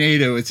a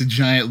tornado, it's a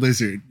giant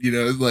lizard. You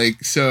know,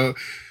 like so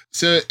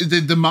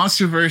the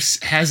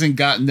MonsterVerse hasn't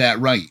gotten that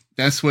right.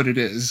 That's what it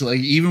is. Like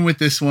even with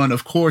this one,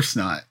 of course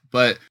not.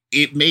 But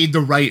it made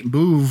the right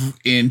move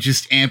in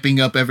just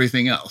amping up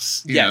everything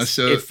else. You know?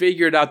 So it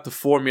figured out the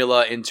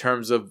formula in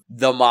terms of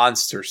the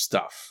monster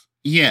stuff.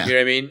 Yeah. You know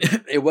what I mean?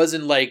 It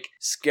wasn't like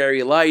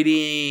scary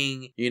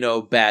lighting, you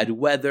know, bad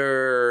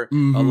weather,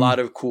 a lot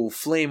of cool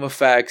flame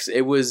effects.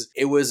 It was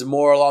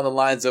more along the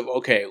lines of,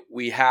 okay,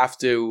 we have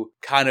to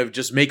kind of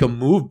just make them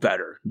move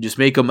better. Just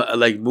make them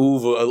like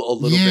move a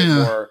little bit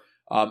more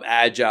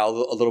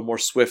agile, a little more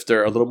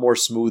swifter, a little more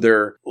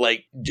smoother,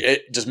 like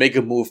just make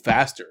it move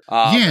faster.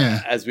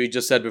 As we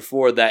just said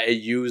before, that it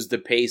used the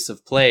pace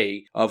of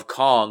play of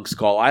Kong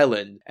Skull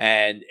Island,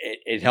 and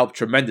it helped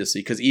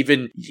tremendously because you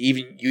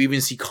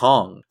even see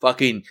Kong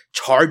fucking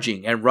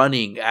charging and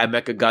running at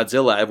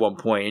Mechagodzilla at one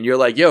point, and you're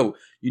like, yo,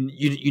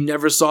 you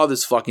never saw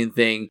this fucking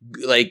thing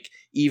like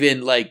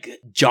even like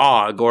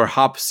jog or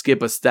hop,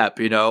 skip a step,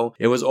 you know?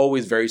 It was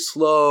always very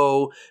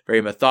slow,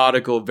 very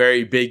methodical,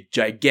 very big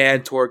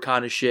gigantor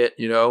kind of shit,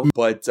 you know?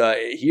 But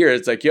here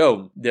it's like,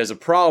 yo, there's a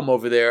problem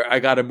over there. I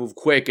gotta move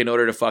quick in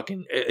order to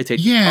fucking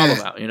take the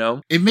problem out, you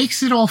know? It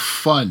makes it all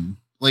fun.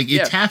 Like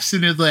it taps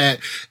into that.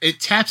 It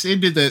taps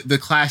into the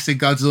classic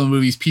Godzilla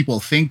movies people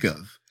think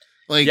of.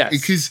 Like,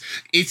 because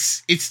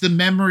it's the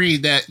memory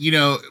that, you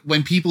know,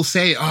 when people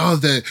say, oh,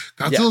 the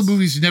Godzilla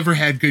movies never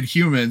had good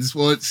humans.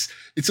 Well,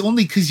 it's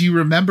only because you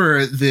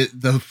remember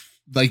the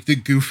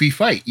goofy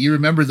fight. You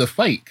remember the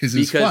fight because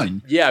it's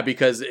fun. Yeah,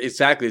 because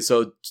exactly.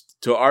 So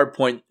to our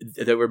point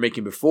that we're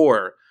making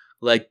before,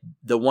 like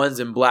the ones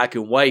in black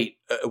and white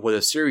were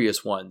the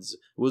serious ones.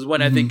 It was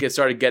when I think it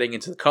started getting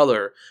into the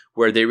color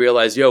where they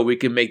realized, yo, we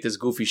can make this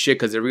goofy shit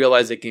because they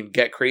realized they can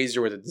get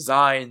crazier with the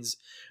designs.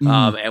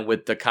 And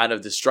with the kind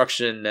of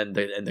destruction and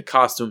the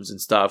costumes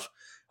and stuff.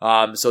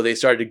 So they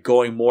started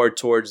going more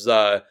towards,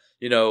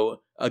 you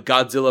know, a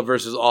Godzilla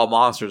versus all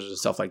monsters and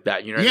stuff like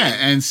that. You know what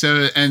I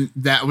mean? And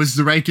that was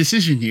the right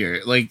decision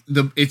here. Like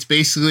it's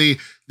basically,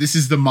 this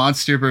is the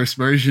MonsterVerse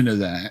version of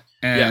that.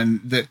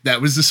 And that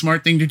was the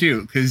smart thing to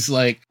do. Cause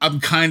like, I'm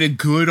kind of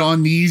good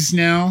on these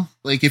now.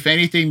 Like if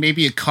anything,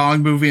 maybe a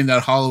Kong movie in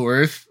that Hollow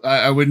Earth,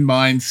 I wouldn't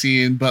mind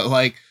seeing, but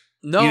like,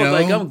 no, you know,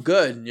 like I'm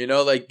good, you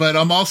know, like. But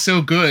I'm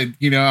also good,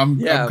 you know. I'm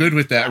good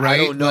with that, right?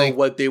 I don't know like,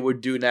 what they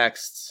would do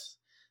next.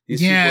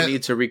 These people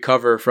need to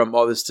recover from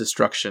all this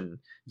destruction.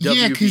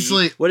 Yeah, because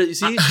like, what you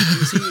see,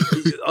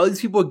 all these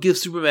people give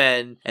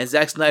Superman and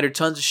Zack Snyder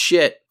tons of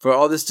shit for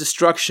all this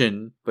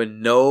destruction, but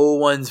no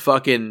one's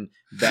fucking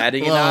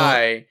batting an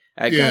eye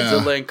at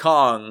Godzilla and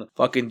Kong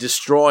fucking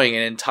destroying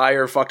an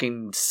entire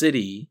fucking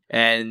city,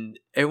 and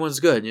everyone's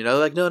good, you know?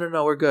 Like, no,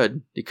 we're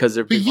good because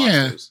they're big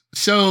monsters.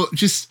 So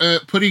just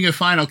putting a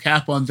final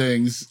cap on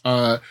things,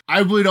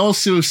 I would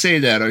also say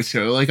that,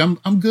 Arturo, like,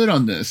 I'm good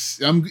on this.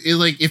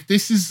 Like, if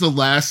this is the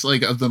last,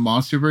 like, of the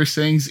MonsterVerse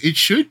things, it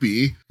should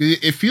be.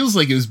 It feels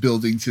like it was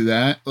building to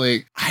that.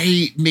 Like,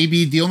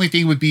 maybe the only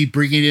thing would be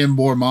bringing in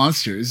more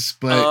monsters,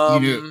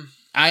 but, you know,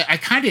 I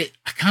kind of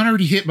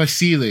already hit my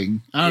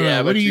ceiling. I don't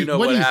know. What do you know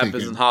what happens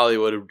thinking? In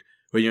Hollywood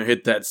when you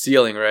hit that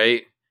ceiling,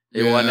 right?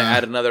 They want to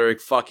add another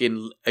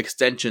fucking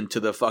extension to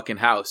the fucking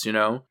house, you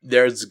know?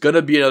 There's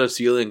gonna be another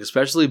ceiling,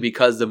 especially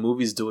because the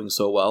movie's doing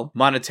so well.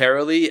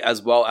 Monetarily,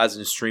 as well as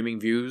in streaming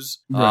views.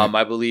 Right.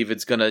 I believe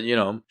it's gonna, you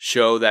know,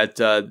 show that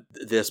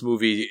this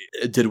movie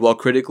did well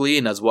critically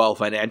and as well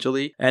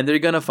financially. And they're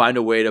gonna find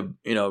a way to,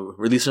 you know,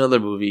 release another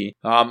movie.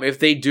 If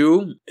they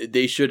do,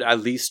 they should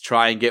at least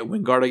try and get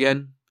Wingard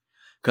again.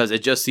 Because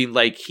it just seemed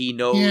like he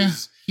knows... Yeah,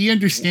 he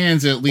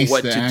understands at least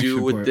what to do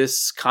with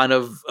this kind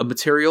of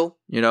material,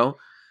 you know?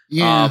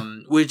 Yeah.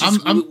 Which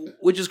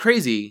is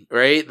crazy,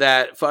 right?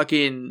 That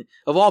fucking...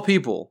 Of all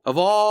people, of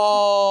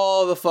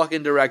all the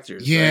fucking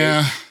directors,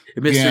 right?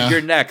 Mr. You're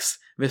Next,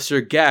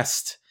 Mr.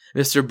 Guest,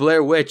 Mr.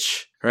 Blair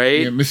Witch,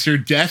 right? Yeah,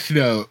 Mr. Death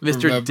Note.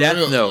 Mr.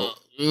 Death Note.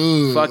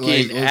 Ooh,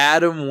 fucking like,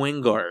 Adam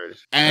Wingard,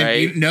 and right?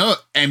 You know,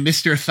 and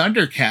Mr.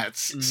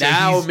 Thundercats.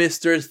 Now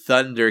Mr.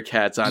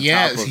 Thundercats on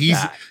top of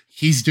that.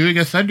 He's doing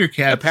a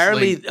Thundercats.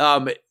 Apparently,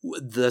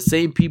 the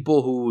same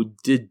people who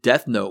did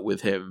Death Note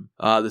with him,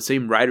 the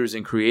same writers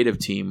and creative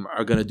team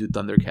are going to do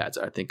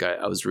Thundercats. I think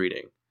I was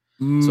reading.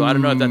 So I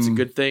don't know if that's a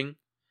good thing.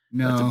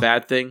 No, that's a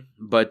bad thing.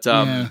 But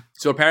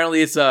so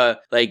apparently it's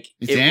like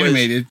it's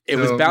animated. It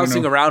was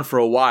bouncing around for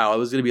a while. It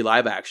was going to be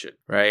live action,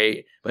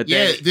 right? But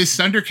then, this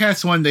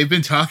Thundercats one, they've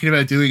been talking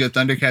about doing a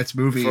Thundercats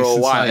movie for a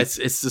while. Like,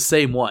 it's the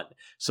same one.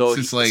 So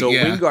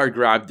Wingard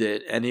grabbed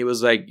it and he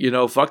was like, you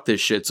know, fuck this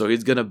shit. So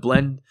he's going to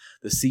blend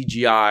the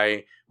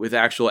CGI with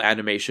actual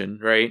animation,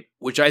 right?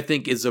 Which I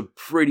think is a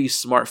pretty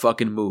smart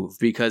fucking move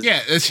because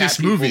it's just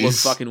people movies look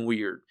fucking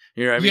weird.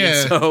 You know what I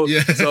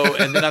mean? So,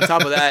 and then on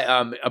top of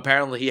that,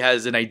 apparently he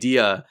has an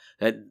idea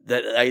that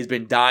he's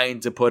been dying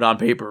to put on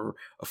paper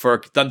for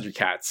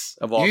Thundercats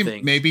of all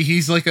things. Maybe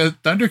he's like a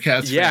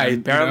Thundercats fan.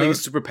 Apparently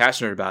he's super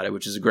passionate about it,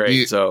 which is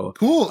great. So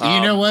cool.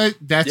 You know what?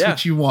 That's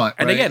what you want.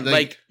 And right? again,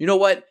 like, you know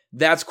what?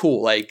 That's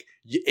cool. Like,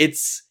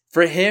 it's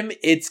for him,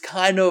 it's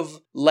kind of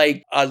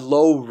like a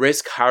low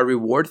risk, high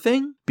reward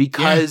thing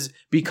because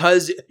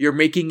you're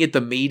making it the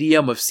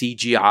medium of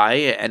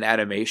CGI and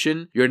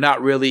animation. You're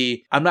not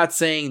really, I'm not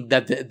saying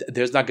that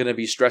there's not going to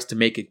be stress to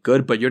make it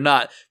good, but you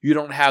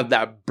don't have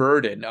that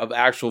burden of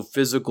actual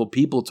physical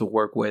people to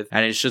work with.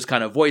 And it's just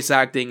kind of voice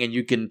acting, and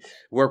you can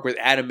work with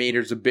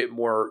animators a bit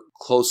more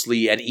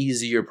closely and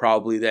easier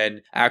probably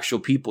than actual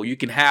people. You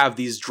can have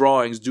these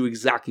drawings do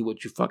exactly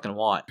what you fucking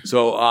want.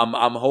 So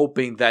I'm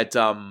hoping that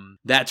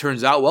that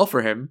turns out well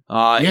for him.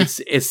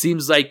 It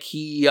seems like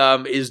he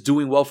is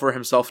doing well for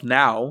himself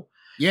now.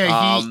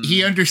 Yeah,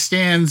 he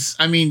understands.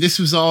 I mean, this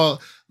is all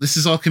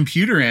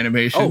computer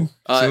animation.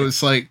 So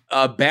it's like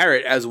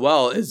Barrett as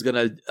well is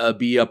gonna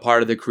be a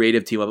part of the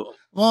creative team of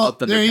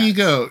Thundercats. There you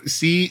go.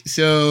 See,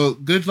 so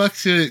good luck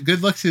to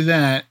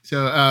that.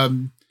 So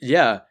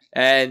yeah.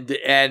 And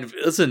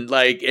listen,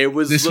 like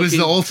was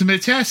the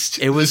ultimate test.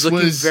 It was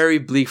looking very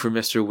bleak for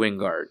Mr.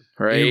 Wingard,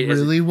 right? It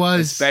really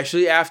was.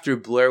 Especially after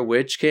Blair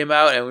Witch came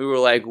out and we were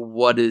like,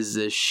 what is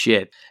this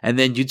shit? And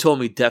then you told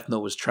me Death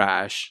Note was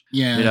trash.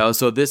 Yeah.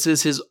 So this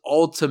is his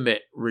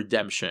ultimate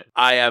redemption.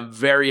 I am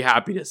very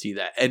happy to see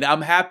that. And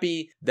I'm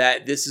happy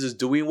that this is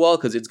doing well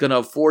because it's going to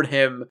afford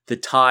him the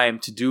time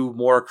to do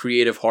more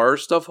creative horror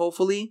stuff,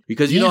 hopefully.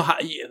 Because you know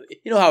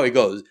how it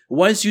goes.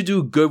 Once you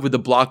do good with a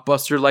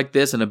blockbuster like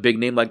this and a big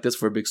name like this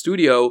for a big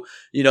studio,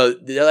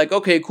 they're like,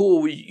 okay,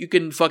 cool, you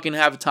can fucking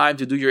have time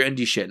to do your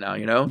indie shit now,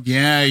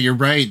 Yeah, you're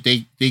right.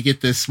 They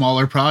get the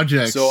smaller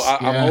projects. So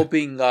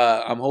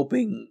I'm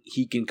hoping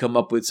he can come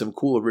up with some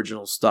cool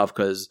original stuff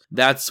because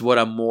that's what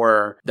I'm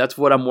more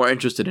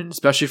interested in,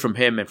 especially from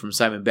him and from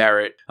Simon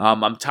Barrett.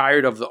 I'm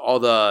tired of all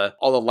the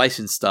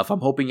licensed stuff.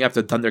 I'm hoping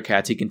after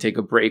Thundercats he can take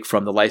a break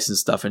from the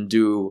licensed stuff and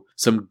do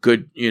some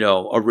good,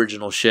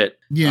 original shit.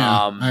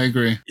 Yeah, I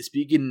agree.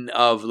 Speaking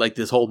of like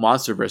this whole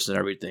MonsterVerse and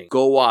everything,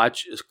 go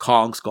watch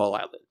Kong Skull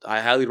Island.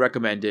 I highly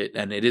recommend it,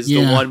 and it is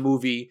the one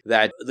movie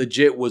that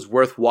legit was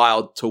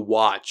worthwhile to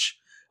watch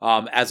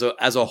as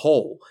a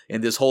whole in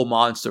this whole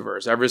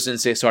MonsterVerse. Ever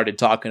since they started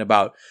talking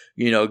about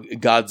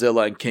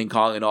Godzilla and King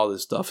Kong and all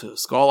this stuff,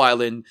 Skull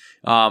Island,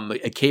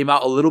 it came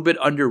out a little bit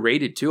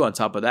underrated too. On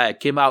top of that, it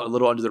came out a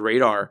little under the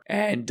radar,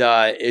 and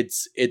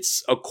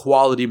it's a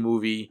quality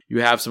movie. You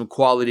have some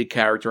quality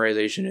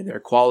characterization in there,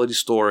 quality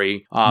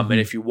story, and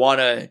if you want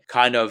to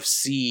kind of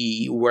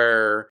see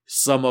where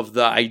some of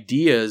the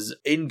ideas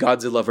in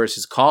Godzilla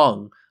versus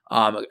Kong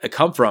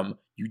come from,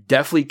 you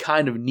definitely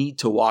kind of need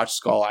to watch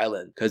Skull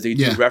Island because they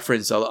do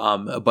reference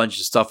a bunch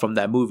of stuff from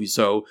that movie.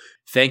 So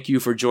thank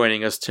you for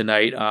joining us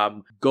tonight.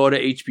 Go to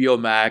HBO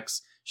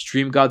Max,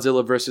 stream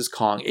Godzilla vs.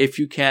 Kong. If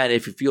you can,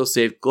 if you feel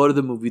safe, go to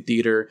the movie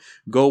theater.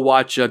 Go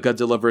watch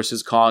Godzilla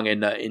vs. Kong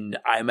in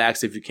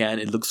IMAX if you can.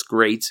 It looks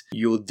great.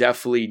 You'll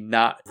definitely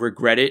not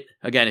regret it.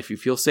 Again, if you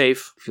feel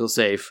safe,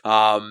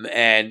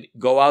 and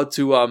go out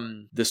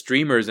to the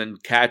streamers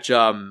and catch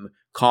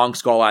Kong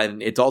Skull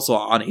Island. It's also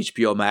on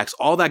HBO Max.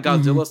 All that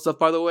Godzilla stuff,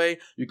 by the way,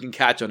 you can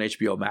catch on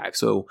HBO Max.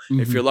 So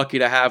if you're lucky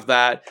to have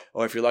that,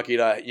 or if you're lucky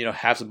to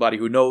have somebody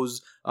who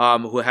knows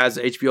who has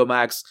HBO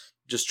Max,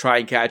 just try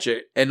and catch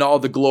it in all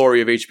the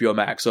glory of HBO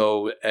Max.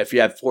 So if you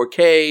have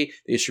 4K,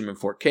 they stream in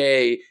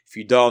 4K. If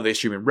you don't, they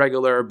stream in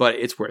regular, but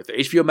it's worth it.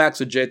 HBO Max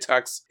legit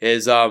Tux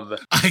is I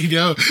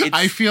know.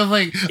 I feel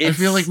like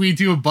we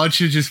do a bunch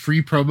of just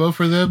free promo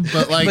for them,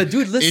 but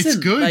dude, listen, it's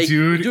good,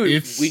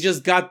 dude. We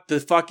just got the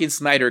fucking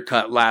Snyder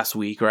cut last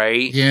week,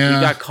 right? Yeah.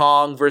 We got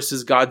Kong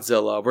versus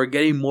Godzilla. We're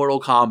getting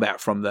Mortal Kombat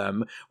from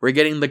them. We're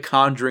getting The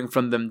Conjuring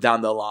from them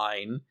down the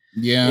line.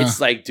 Yeah. It's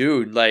like,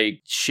 dude,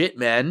 like, shit,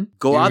 man.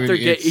 Go out there,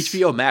 get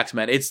HBO Max,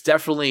 man. It's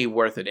definitely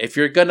worth it. If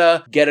you're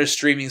gonna get a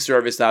streaming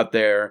service out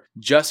there,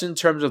 just in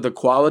terms of the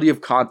quality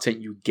of content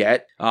you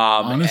get,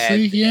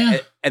 honestly,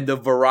 and the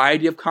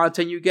variety of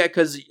content you get,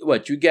 because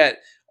you get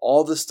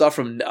all the stuff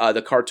from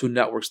the Cartoon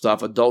Network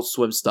stuff, Adult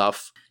Swim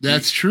stuff.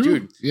 That's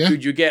true.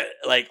 Dude, you get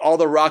like all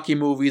the Rocky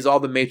movies, all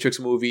the Matrix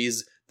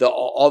movies,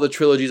 all the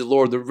trilogies of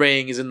Lord of the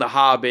Rings and The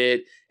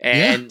Hobbit,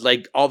 and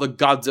like all the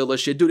Godzilla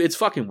shit. Dude, it's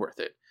fucking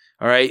worth it.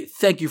 All right.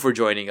 Thank you for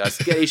joining us.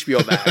 Get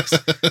HBO Max.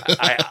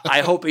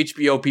 I hope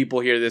HBO people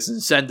hear this and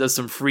send us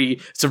some free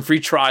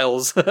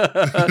trials.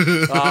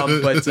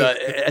 But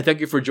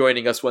thank you for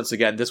joining us once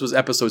again. This was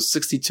episode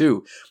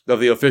 62 of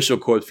the official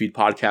Code Feed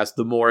podcast,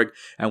 The Morgue.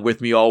 And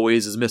with me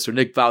always is Mr.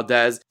 Nick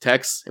Valdez.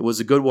 Tex, it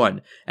was a good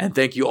one. And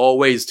thank you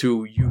always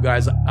to you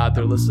guys out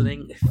there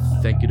listening.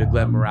 Thank you to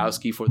Glenn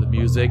Morawski for the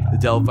music, the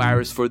Del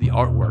Virus for the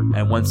artwork.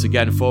 And once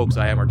again, folks,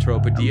 I am Arturo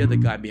Padilla, the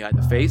guy behind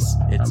the face.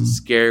 It's a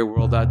scary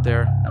world out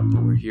there,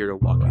 but we're here to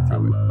walk you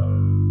through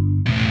it.